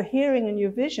lose your hearing and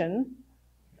your vision,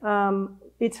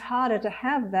 it's harder to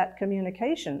have that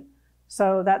communication.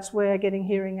 So that's where getting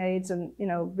hearing aids and,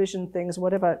 vision things,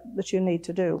 whatever that you need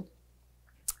to do.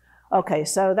 Okay,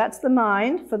 so that's the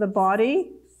mind. For the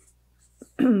body,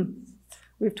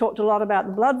 we've talked a lot about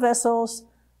the blood vessels,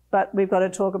 but we've got to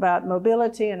talk about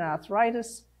mobility and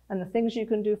arthritis, and the things you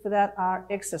can do for that are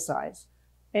exercise.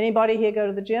 Anybody here go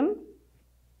to the gym?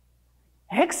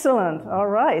 Excellent, all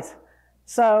right.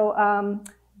 So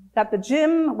at the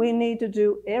gym, we need to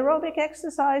do aerobic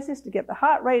exercises to get the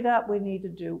heart rate up. We need to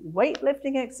do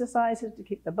weightlifting exercises to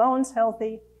keep the bones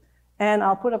healthy. And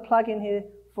I'll put a plug in here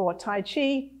for Tai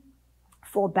Chi.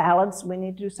 For balance, we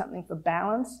need to do something for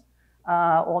balance.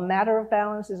 Or Matter of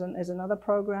Balance is another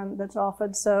program that's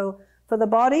offered. So for the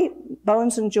body,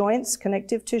 bones and joints,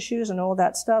 connective tissues and all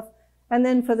that stuff. And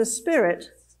then for the spirit,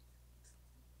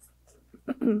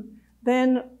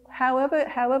 then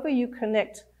however you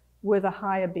connect with a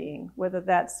higher being, whether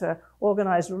that's an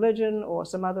organized religion or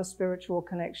some other spiritual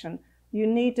connection, you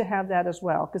need to have that as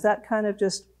well, because that kind of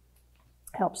just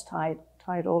helps tie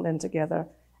it all in together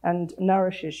and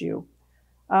nourishes you.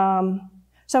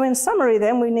 So in summary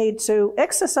then, we need to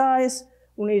exercise,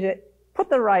 we need to put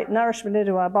the right nourishment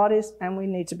into our bodies, and we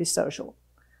need to be social.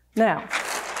 Now,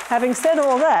 having said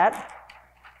all that,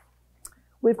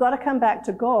 we've got to come back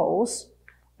to goals.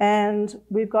 And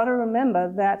we've got to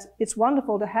remember that it's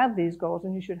wonderful to have these goals,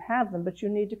 and you should have them, but you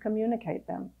need to communicate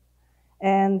them.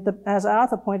 And as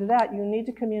Arthur pointed out, you need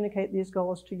to communicate these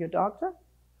goals to your doctor.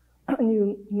 And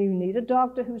you need a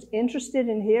doctor who's interested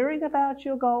in hearing about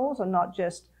your goals and not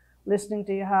just listening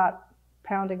to your heart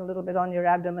pounding a little bit on your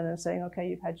abdomen and saying, okay,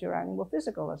 you've had your annual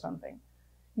physical or something.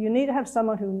 You need to have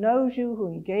someone who knows you, who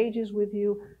engages with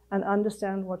you, and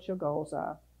understands what your goals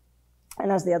are.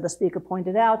 And as the other speaker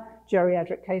pointed out,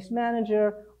 geriatric case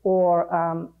manager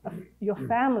or your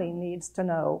family needs to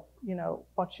know,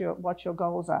 what your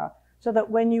goals are. So that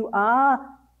when you are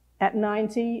at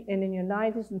 90 and in your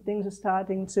 90s and things are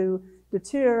starting to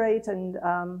deteriorate and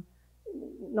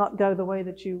not go the way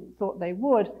that you thought they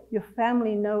would, your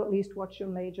family know at least what your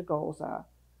major goals are.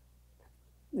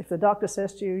 If the doctor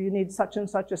says to you, you need such and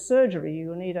such a surgery,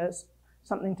 you need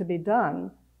something to be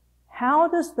done, how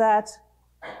does that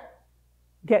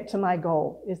get to my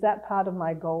goal? Is that part of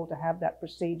my goal to have that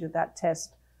procedure, that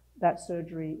test, that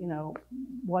surgery,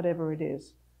 whatever it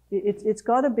is? It's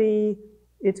got to be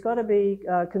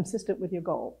consistent with your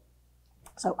goal.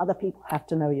 So other people have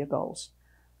to know your goals.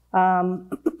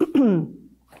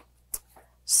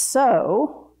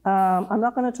 So I'm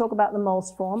not going to talk about the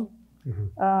Moles form,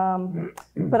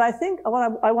 but I think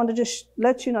I want to just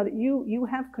let you know that you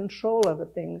have control over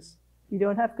things. You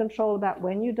don't have control about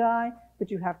when you die, but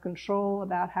you have control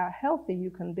about how healthy you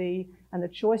can be and the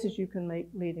choices you can make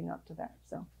leading up to that.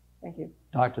 So, thank you.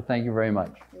 Doctor, thank you very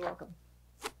much. You're welcome.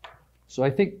 So I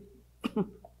think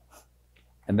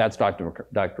And that's Dr.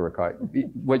 Ricard.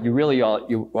 What you really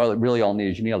all need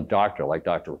is you need a doctor like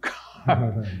Dr.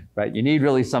 Ricard, right? You need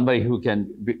really somebody who can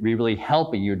be really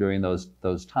helping you during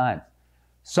those times.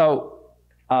 So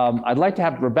I'd like to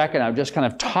have Rebecca now just kind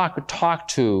of talk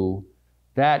to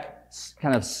that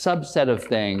kind of subset of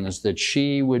things that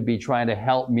she would be trying to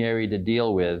help Mary to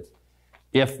deal with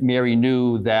if Mary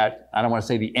knew that, I don't want to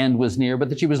say the end was near, but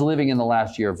that she was living in the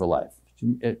last year of her life.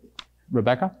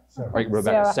 Rebecca? Right,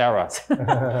 Rebecca. Sarah.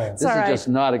 This is just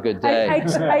not a good day.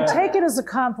 I take it as a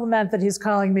compliment that he's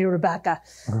calling me Rebecca.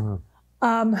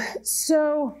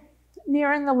 So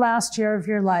nearing the last year of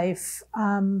your life,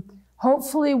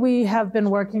 hopefully we have been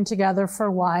working together for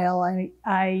a while.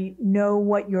 I know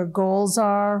what your goals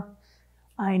are.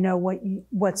 I know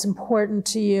what's important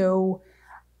to you.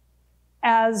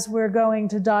 As we're going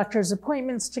to doctor's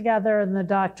appointments together and the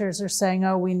doctors are saying,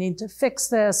 oh, we need to fix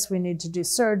this, we need to do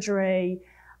surgery,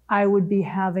 I would be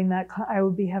having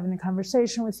a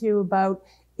conversation with you about,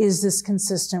 is this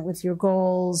consistent with your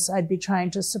goals? I'd be trying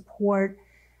to support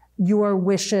your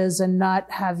wishes and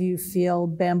not have you feel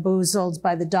bamboozled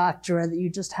by the doctor, or that you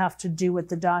just have to do what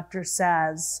the doctor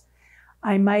says.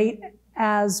 I might,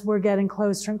 as we're getting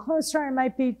closer and closer, I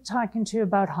might be talking to you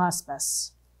about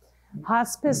hospice.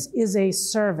 Hospice is a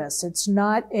service. It's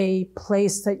not a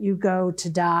place that you go to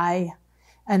die,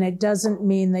 and it doesn't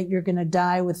mean that you're going to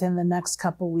die within the next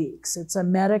couple weeks. It's a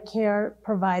Medicare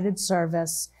provided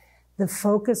service, the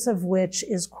focus of which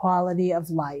is quality of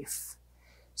life.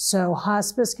 So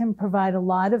hospice can provide a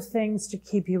lot of things to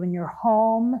keep you in your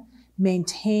home,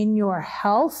 maintain your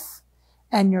health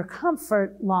and your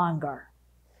comfort longer.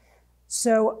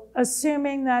 So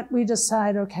assuming that we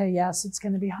decide, okay, yes, it's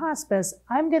going to be hospice,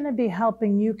 I'm going to be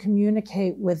helping you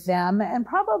communicate with them, and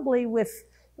probably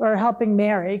or helping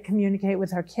Mary communicate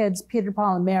with her kids, Peter,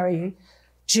 Paul, and Mary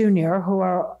Jr., who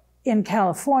are in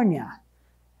California,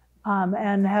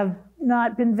 and have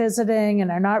not been visiting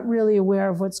and are not really aware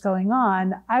of what's going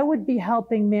on. I would be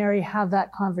helping Mary have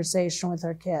that conversation with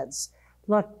her kids.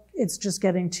 Look, it's just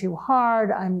getting too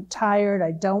hard. I'm tired.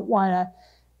 I don't want to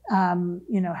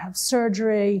have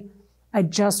surgery. I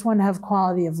just want to have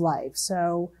quality of life.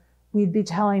 So we'd be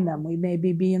telling them, we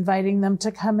maybe be inviting them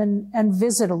to come and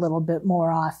visit a little bit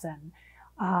more often.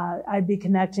 I'd be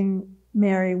connecting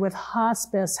Mary with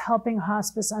hospice, helping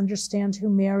hospice understand who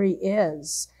Mary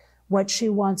is, what she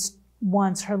wants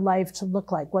her life to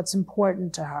look like, what's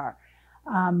important to her.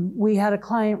 We had a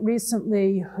client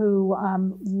recently who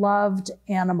loved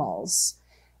animals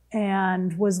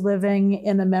and was living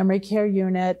in a memory care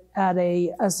unit at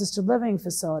a assisted living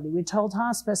facility. We told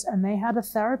hospice, and they had a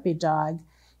therapy dog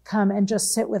come and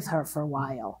just sit with her for a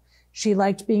while. She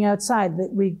liked being outside.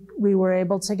 We were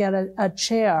able to get a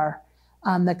chair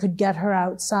that could get her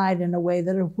outside in a way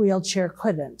that a wheelchair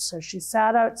couldn't. So she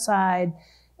sat outside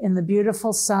in the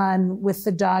beautiful sun with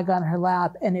the dog on her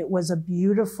lap, and it was a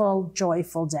beautiful,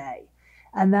 joyful day.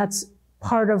 And that's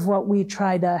part of what we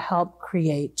try to help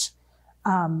create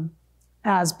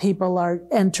as people are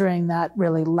entering that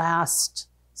really last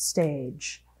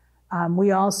stage. We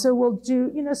also will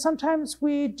do, sometimes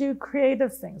we do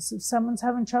creative things. If someone's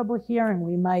having trouble hearing,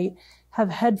 we might have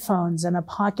headphones and a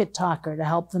pocket talker to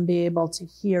help them be able to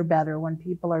hear better when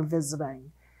people are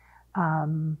visiting.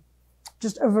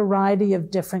 Just a variety of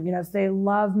different, if they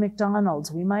love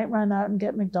McDonald's, we might run out and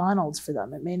get McDonald's for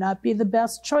them. It may not be the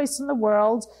best choice in the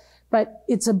world, but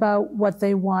it's about what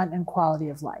they want and quality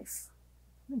of life.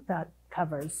 I think that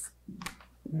covers.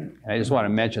 I just want to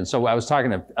mention, so I was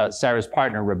talking to Sarah's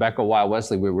partner, Rebecca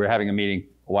Weil-Wesley. We were having a meeting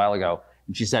a while ago,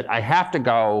 and she said, I have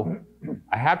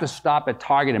to stop at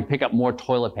Target and pick up more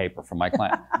toilet paper for my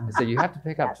client. I said, you have to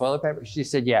pick up toilet paper? She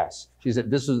said, yes. She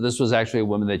said, this was actually a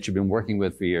woman that she'd been working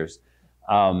with for years.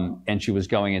 And she was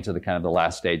going into the kind of the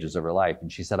last stages of her life. And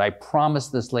she said, I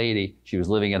promised this lady, she was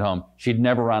living at home, she'd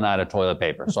never run out of toilet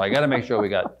paper. So I got to make sure we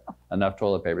got enough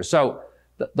toilet paper. So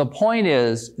the point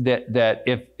is that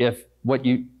if what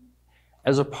you,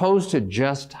 as opposed to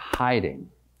just hiding,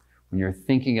 when you're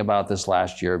thinking about this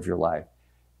last year of your life,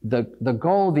 the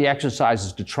goal of the exercise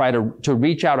is to try to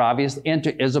reach out, obviously, and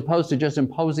as opposed to just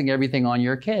imposing everything on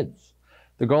your kids.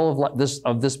 The goal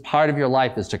of this part of your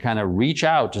life is to kind of reach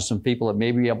out to some people that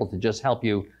may be able to just help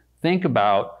you think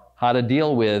about how to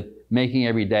deal with making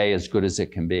every day as good as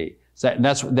it can be. So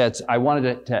that's I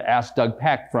wanted to ask Doug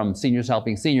Peck from Seniors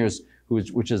Helping Seniors,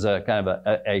 which is a kind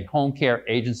of a home care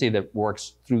agency that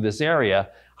works through this area,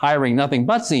 hiring nothing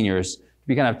but seniors, to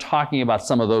be kind of talking about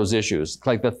some of those issues,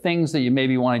 like the things that you may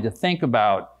be wanting to think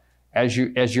about as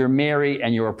you're married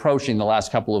and you're approaching the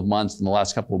last couple of months and the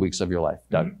last couple of weeks of your life.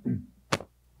 Doug.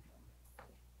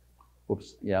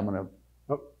 Oops. Yeah, I'm going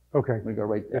to. Okay. We go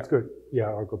right there. That's good. Yeah,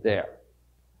 I'll go There.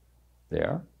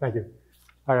 There. Thank you.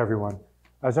 Hi, everyone.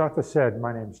 As Arthur said,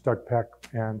 my name is Doug Peck,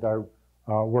 and I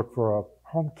work for a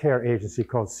home care agency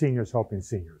called Seniors Helping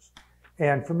Seniors.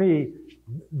 And for me,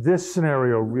 this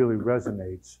scenario really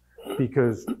resonates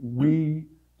because we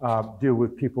deal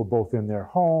with people both in their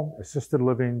home, assisted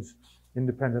livings,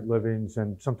 independent livings,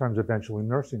 and sometimes eventually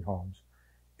nursing homes.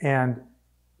 And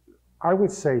I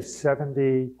would say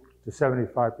 70 to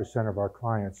 75% of our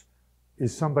clients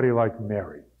is somebody like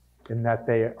Mary, in that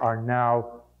they are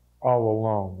now all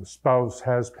alone. The spouse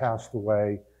has passed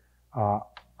away,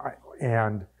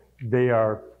 and they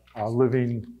are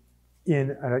living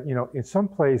in, in some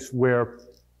place where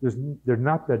they're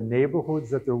not the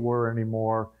neighborhoods that there were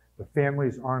anymore. The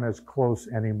families aren't as close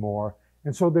anymore.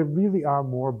 And so they really are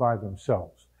more by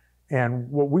themselves. And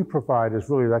what we provide is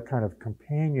really that kind of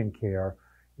companion care,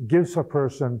 gives a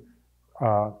person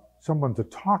someone to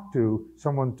talk to,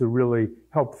 someone to really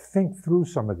help think through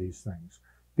some of these things.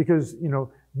 Because,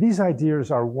 these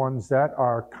ideas are ones that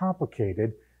are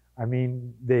complicated. I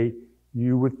mean,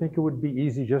 you would think it would be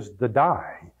easy just to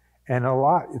die. And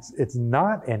it's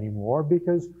not anymore,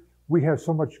 because we have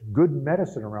so much good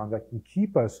medicine around that can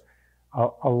keep us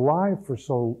alive for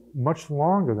so much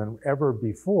longer than ever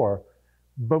before.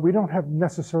 But we don't have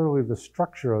necessarily the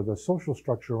structure or the social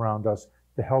structure around us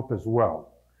to help as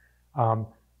well.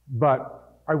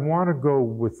 But I want to go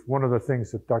with one of the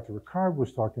things that Dr. Ricard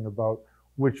was talking about,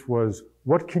 which was,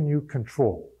 what can you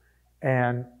control?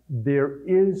 And there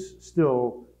is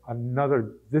still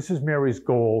this is Mary's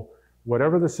goal,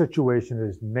 whatever the situation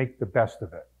is, make the best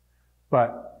of it.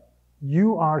 But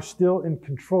you are still in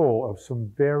control of some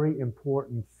very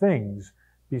important things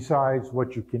besides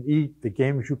what you can eat, the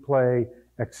games you play,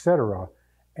 etc.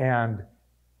 And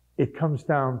it comes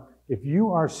down, if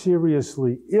you are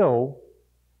seriously ill,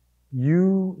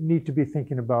 you need to be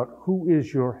thinking about who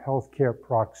is your healthcare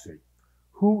proxy.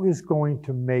 Who is going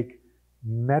to make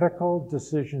medical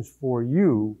decisions for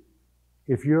you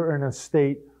if you're in a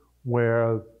state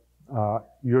where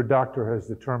your doctor has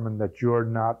determined that you're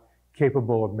not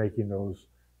capable of making those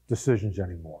decisions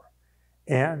anymore.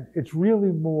 And it's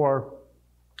really more,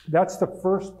 that's the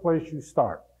first place you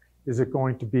start. Is it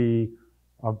going to be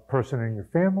a person in your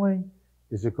family?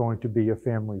 Is it going to be a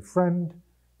family friend?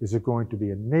 Is it going to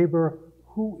be a neighbor?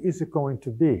 Who is it going to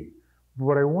be?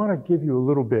 What I want to give you a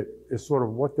little bit is sort of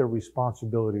what their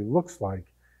responsibility looks like,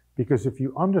 because if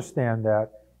you understand that,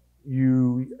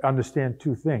 you understand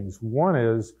two things. One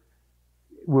is,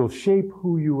 will shape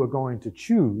who you are going to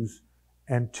choose,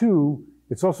 and two,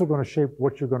 it's also going to shape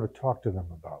what you're going to talk to them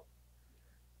about.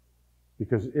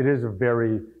 Because it is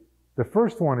the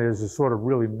first one is sort of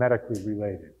really medically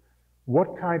related.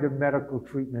 What kind of medical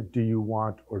treatment do you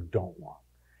want or don't want?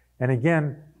 And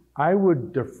again, I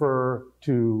would defer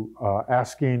to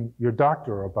asking your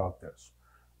doctor about this,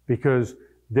 because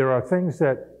there are things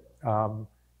that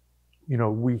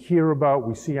we hear about,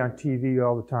 we see on TV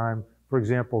all the time. For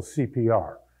example,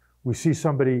 CPR. We see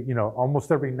somebody,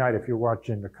 almost every night, if you're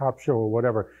watching the cop show or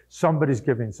whatever, somebody's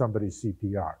giving somebody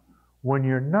CPR. When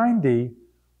you're 90,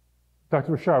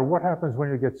 Dr. Ricard, what happens when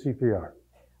you get CPR?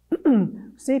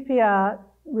 CPR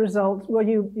results, well,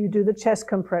 you do the chest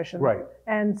compression. Right.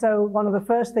 And so one of the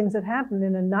first things that happen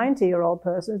in a 90-year-old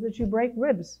person is that you break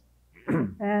ribs.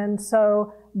 And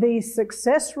so the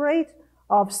success rate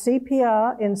of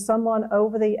CPR in someone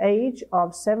over the age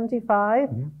of 75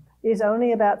 is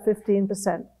only about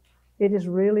 15%. It is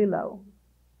really low.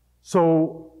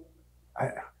 So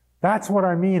that's what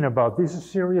I mean about these are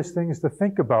serious things to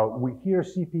think about. We hear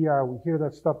CPR, we hear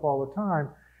that stuff all the time,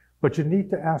 but you need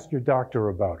to ask your doctor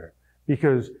about it,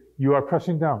 because you are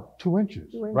pressing down 2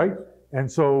 inches, right?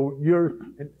 And so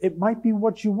it might be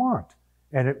what you want.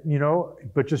 And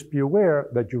but just be aware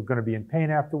that you're going to be in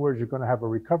pain afterwards. You're going to have a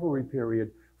recovery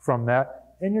period from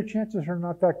that, and your chances are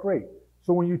not that great.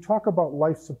 So when you talk about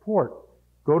life support,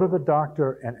 go to the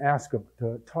doctor and ask them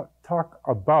to talk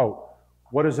about,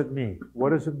 what does it mean?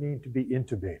 What does it mean to be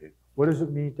intubated? What does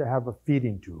it mean to have a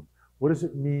feeding tube? What does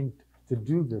it mean to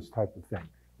do this type of thing?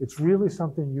 It's really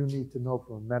something you need to know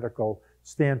from a medical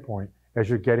standpoint as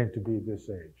you're getting to be this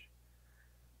age.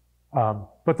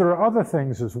 But there are other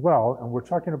things as well, and we're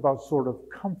talking about sort of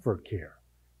comfort care.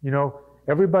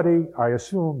 Everybody, I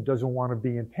assume, doesn't want to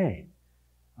be in pain.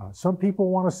 Some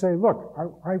people want to say, look,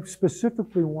 I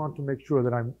specifically want to make sure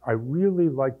that I really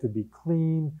like to be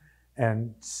clean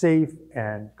and safe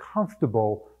and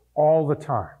comfortable all the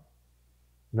time.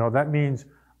 That means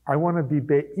I want to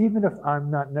be even if I'm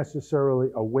not necessarily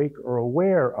awake or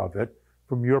aware of it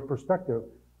from your perspective,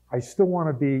 I still want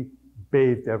to be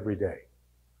bathed every day.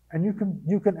 And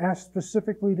you can ask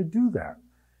specifically to do that.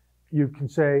 you can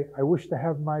say, I wish to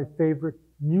have my favorite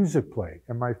music played,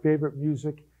 and my favorite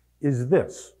music is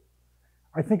this.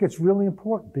 I think it's really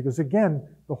important because, again,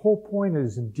 the whole point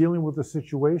is in dealing with a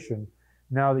situation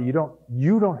now that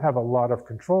you don't have a lot of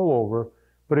control over,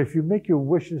 but if you make your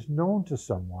wishes known to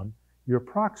someone, your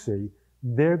proxy,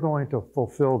 they're going to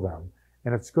fulfill them,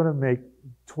 and it's going to make,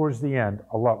 towards the end,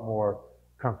 a lot more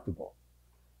comfortable.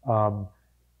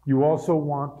 You also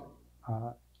want,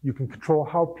 you can control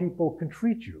how people can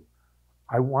treat you.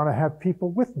 I want to have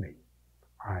people with me.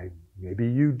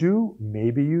 Maybe you do,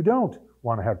 maybe you don't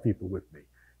want to have people with me.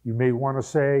 You may want to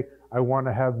say, I want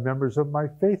to have members of my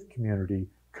faith community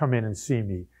come in and see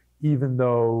me, even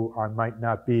though I might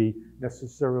not be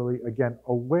necessarily, again,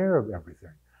 aware of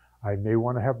everything. I may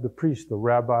want to have the priest, the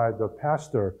rabbi, the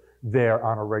pastor there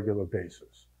on a regular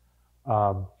basis.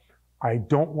 I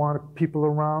don't want people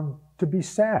around to be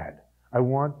sad. I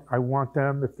want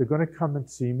them, if they're going to come and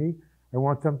see me, I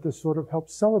want them to sort of help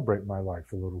celebrate my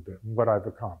life a little bit and what I've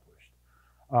accomplished.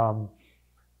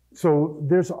 So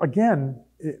there's, again,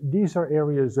 these are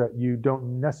areas that you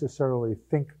don't necessarily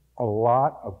think a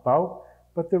lot about,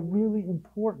 but they're really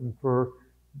important for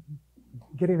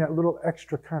getting that little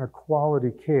extra kind of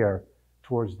quality care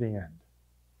towards the end.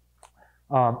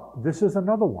 This is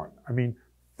another one. I mean,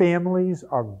 families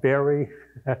are very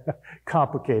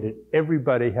complicated.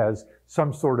 Everybody has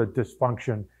some sort of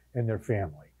dysfunction in their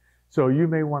family. So you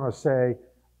may want to say,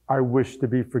 I wish to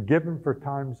be forgiven for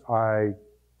times I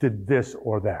did this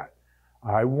or that.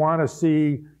 I want to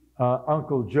see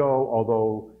Uncle Joe,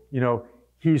 although, you know,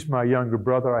 he's my younger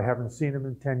brother. I haven't seen him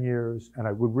in 10 years, and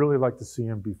I would really like to see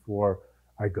him before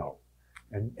I go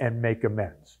and make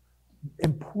amends.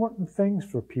 Important things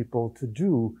for people to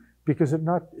do because it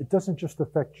doesn't just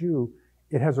affect you,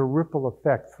 it has a ripple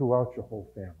effect throughout your whole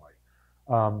family.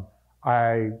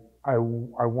 I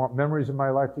want memories of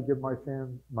my life to give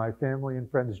my family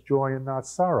and friends joy and not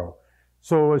sorrow.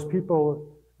 So as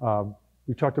people,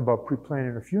 we talked about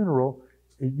pre-planning a funeral,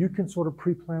 you can sort of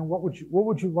pre-plan what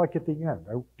would you like at the end?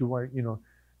 Do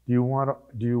you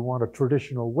want a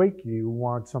traditional wake? Do you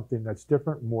want something that's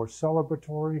different, more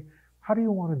celebratory? How do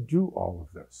you want to do all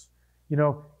of this? You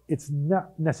know, it's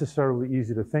not necessarily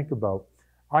easy to think about.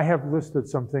 I have listed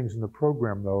some things in the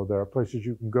program, though. There are places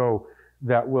you can go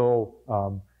that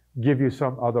will give you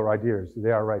some other ideas.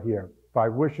 They are right here.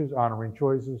 5 Wishes, Honoring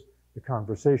Choices, the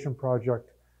Conversation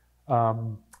Project.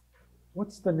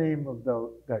 What's the name of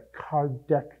that card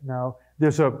deck now?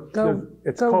 It's called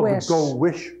the Go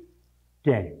Wish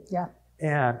game. Yeah.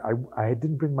 And I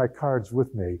didn't bring my cards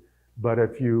with me, but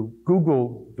if you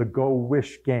Google the Go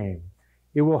Wish game,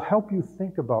 it will help you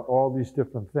think about all these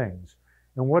different things.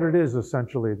 And what it is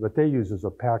essentially, what they use is a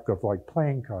pack of like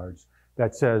playing cards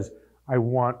that says, I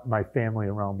want my family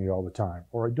around me all the time,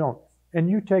 or I don't. And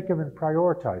you take them and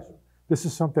prioritize them. This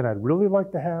is something I'd really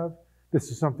like to have. This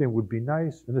is something that would be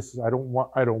nice. And this is, I don't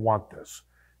want this.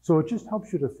 So it just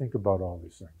helps you to think about all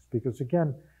these things. Because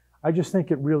again, I just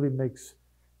think it really makes,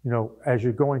 you know, as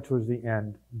you're going towards the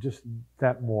end, just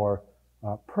that more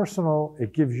personal.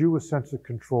 It gives you a sense of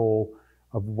control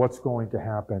of what's going to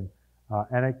happen.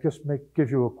 And it just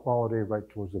gives you a quality right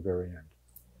towards the very end.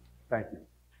 Thank you.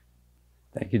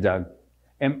 Thank you, Doug.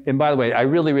 And by the way, I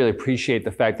really, really appreciate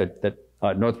the fact that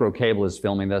Northborough Cable is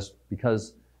filming this,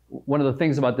 because one of the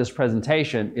things about this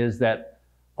presentation is that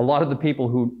a lot of the people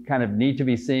who kind of need to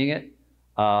be seeing it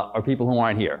are people who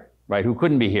aren't here, right? Who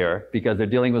couldn't be here because they're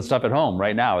dealing with stuff at home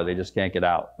right now, or they just can't get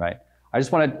out, right? I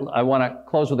want to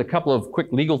close with a couple of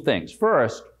quick legal things.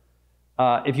 First,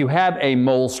 if you have a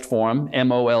MOLST form,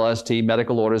 M-O-L-S-T,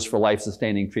 medical orders for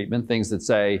life-sustaining treatment, things that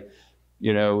say,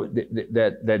 you know,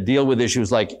 that deal with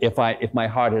issues like if my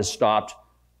heart has stopped,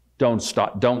 don't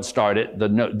start it.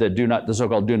 The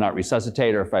so-called do not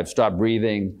resuscitate, or if I've stopped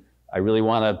breathing, I really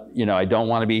want to, you know, I don't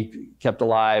want to be kept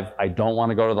alive. I don't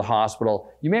want to go to the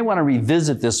hospital. You may want to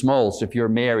revisit this MOLST if you're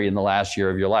Mary in the last year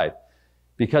of your life,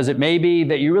 because it may be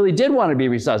that you really did want to be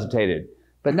resuscitated.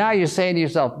 But now you're saying to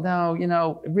yourself, no, you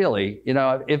know, really, you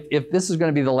know, if this is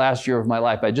going to be the last year of my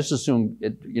life, I just assume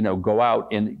it, you know, go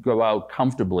out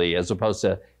comfortably, as opposed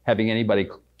to having anybody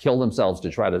kill themselves to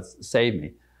try to save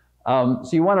me. So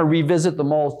you want to revisit the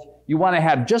MOLST. You want to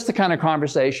have just the kind of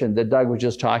conversation that Doug was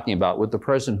just talking about with the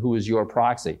person who is your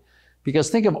proxy.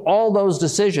 Because think of all those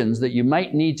decisions that you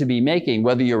might need to be making,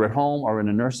 whether you're at home or in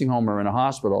a nursing home or in a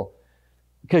hospital,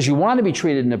 because you want to be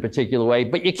treated in a particular way,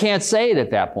 but you can't say it at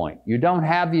that point. You don't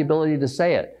have the ability to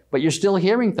say it, but you're still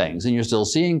hearing things and you're still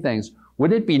seeing things.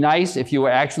 Wouldn't it be nice if you were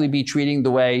actually be treated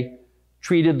the way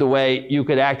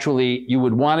you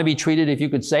would want to be treated if you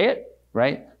could say it,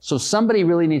 right? So somebody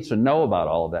really needs to know about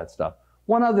all of that stuff.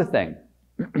 One other thing,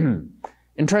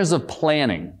 In terms of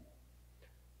planning,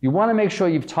 you want to make sure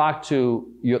you've talked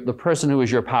to the person who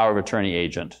is your power of attorney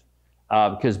agent,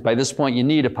 because by this point you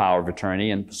need a power of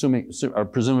attorney, and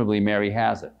presumably Mary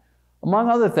has it. Among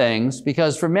other things,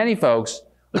 because for many folks,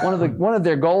 one of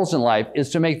their goals in life is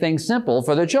to make things simple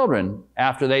for their children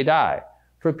after they die.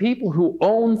 For people who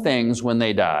own things when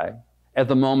they die, at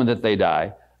the moment that they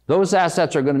die, those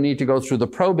assets are going to need to go through the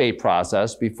probate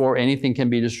process before anything can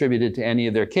be distributed to any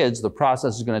of their kids. The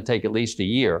process is going to take at least a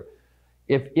year.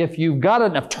 If you've got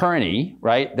an attorney,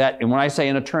 right, and when I say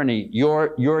an attorney,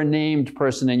 your named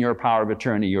person in your power of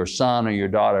attorney, your son or your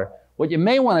daughter, what you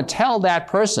may want to tell that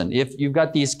person, if you've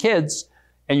got these kids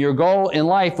and your goal in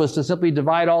life was to simply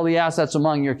divide all the assets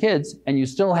among your kids and you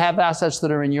still have assets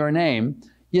that are in your name,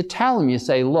 you tell them, you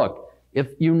say, look,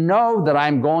 if you know that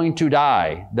I'm going to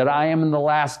die, that I am in the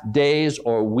last days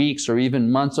or weeks or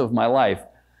even months of my life,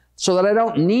 so that I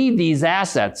don't need these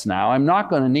assets now, I'm not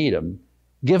going to need them,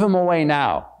 give them away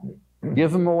now.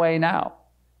 Give them away now.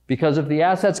 Because if the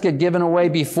assets get given away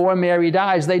before Mary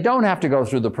dies, they don't have to go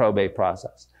through the probate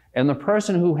process. And the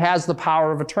person who has the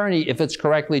power of attorney, if it's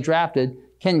correctly drafted,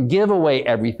 can give away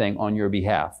everything on your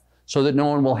behalf so that no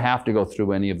one will have to go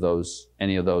through any of those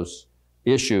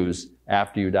issues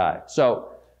after you die. So,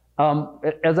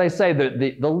 as I say,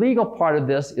 the legal part of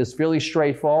this is fairly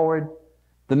straightforward.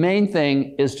 The main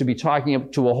thing is to be talking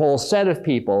to a whole set of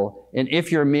people, and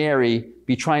if you're Mary,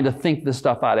 be trying to think this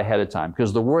stuff out ahead of time,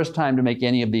 because the worst time to make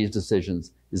any of these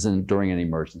decisions is during an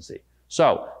emergency.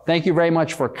 So, thank you very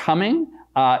much for coming.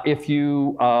 If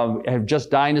you have just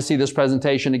dying to see this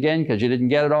presentation again because you didn't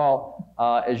get it all,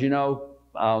 as you know,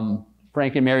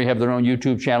 Frank and Mary have their own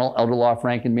YouTube channel, Elder Law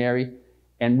Frank and Mary,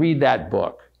 and read that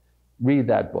book. Read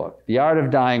that book, The Art of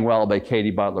Dying Well by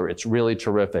Katie Butler. It's really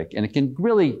terrific, and it can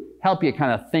really help you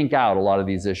kind of think out a lot of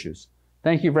these issues.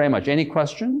 Thank you very much. Any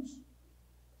questions?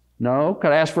 No?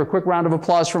 Could I ask for a quick round of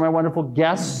applause for my wonderful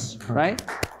guests, right?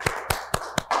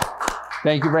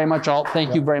 Thank you very much, all.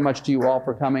 Thank you very much to you all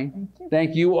for coming.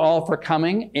 Thank you all for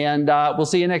coming, and we'll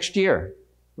see you next year,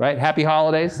 right? Happy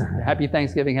holidays, happy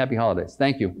Thanksgiving, happy holidays.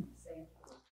 Thank you.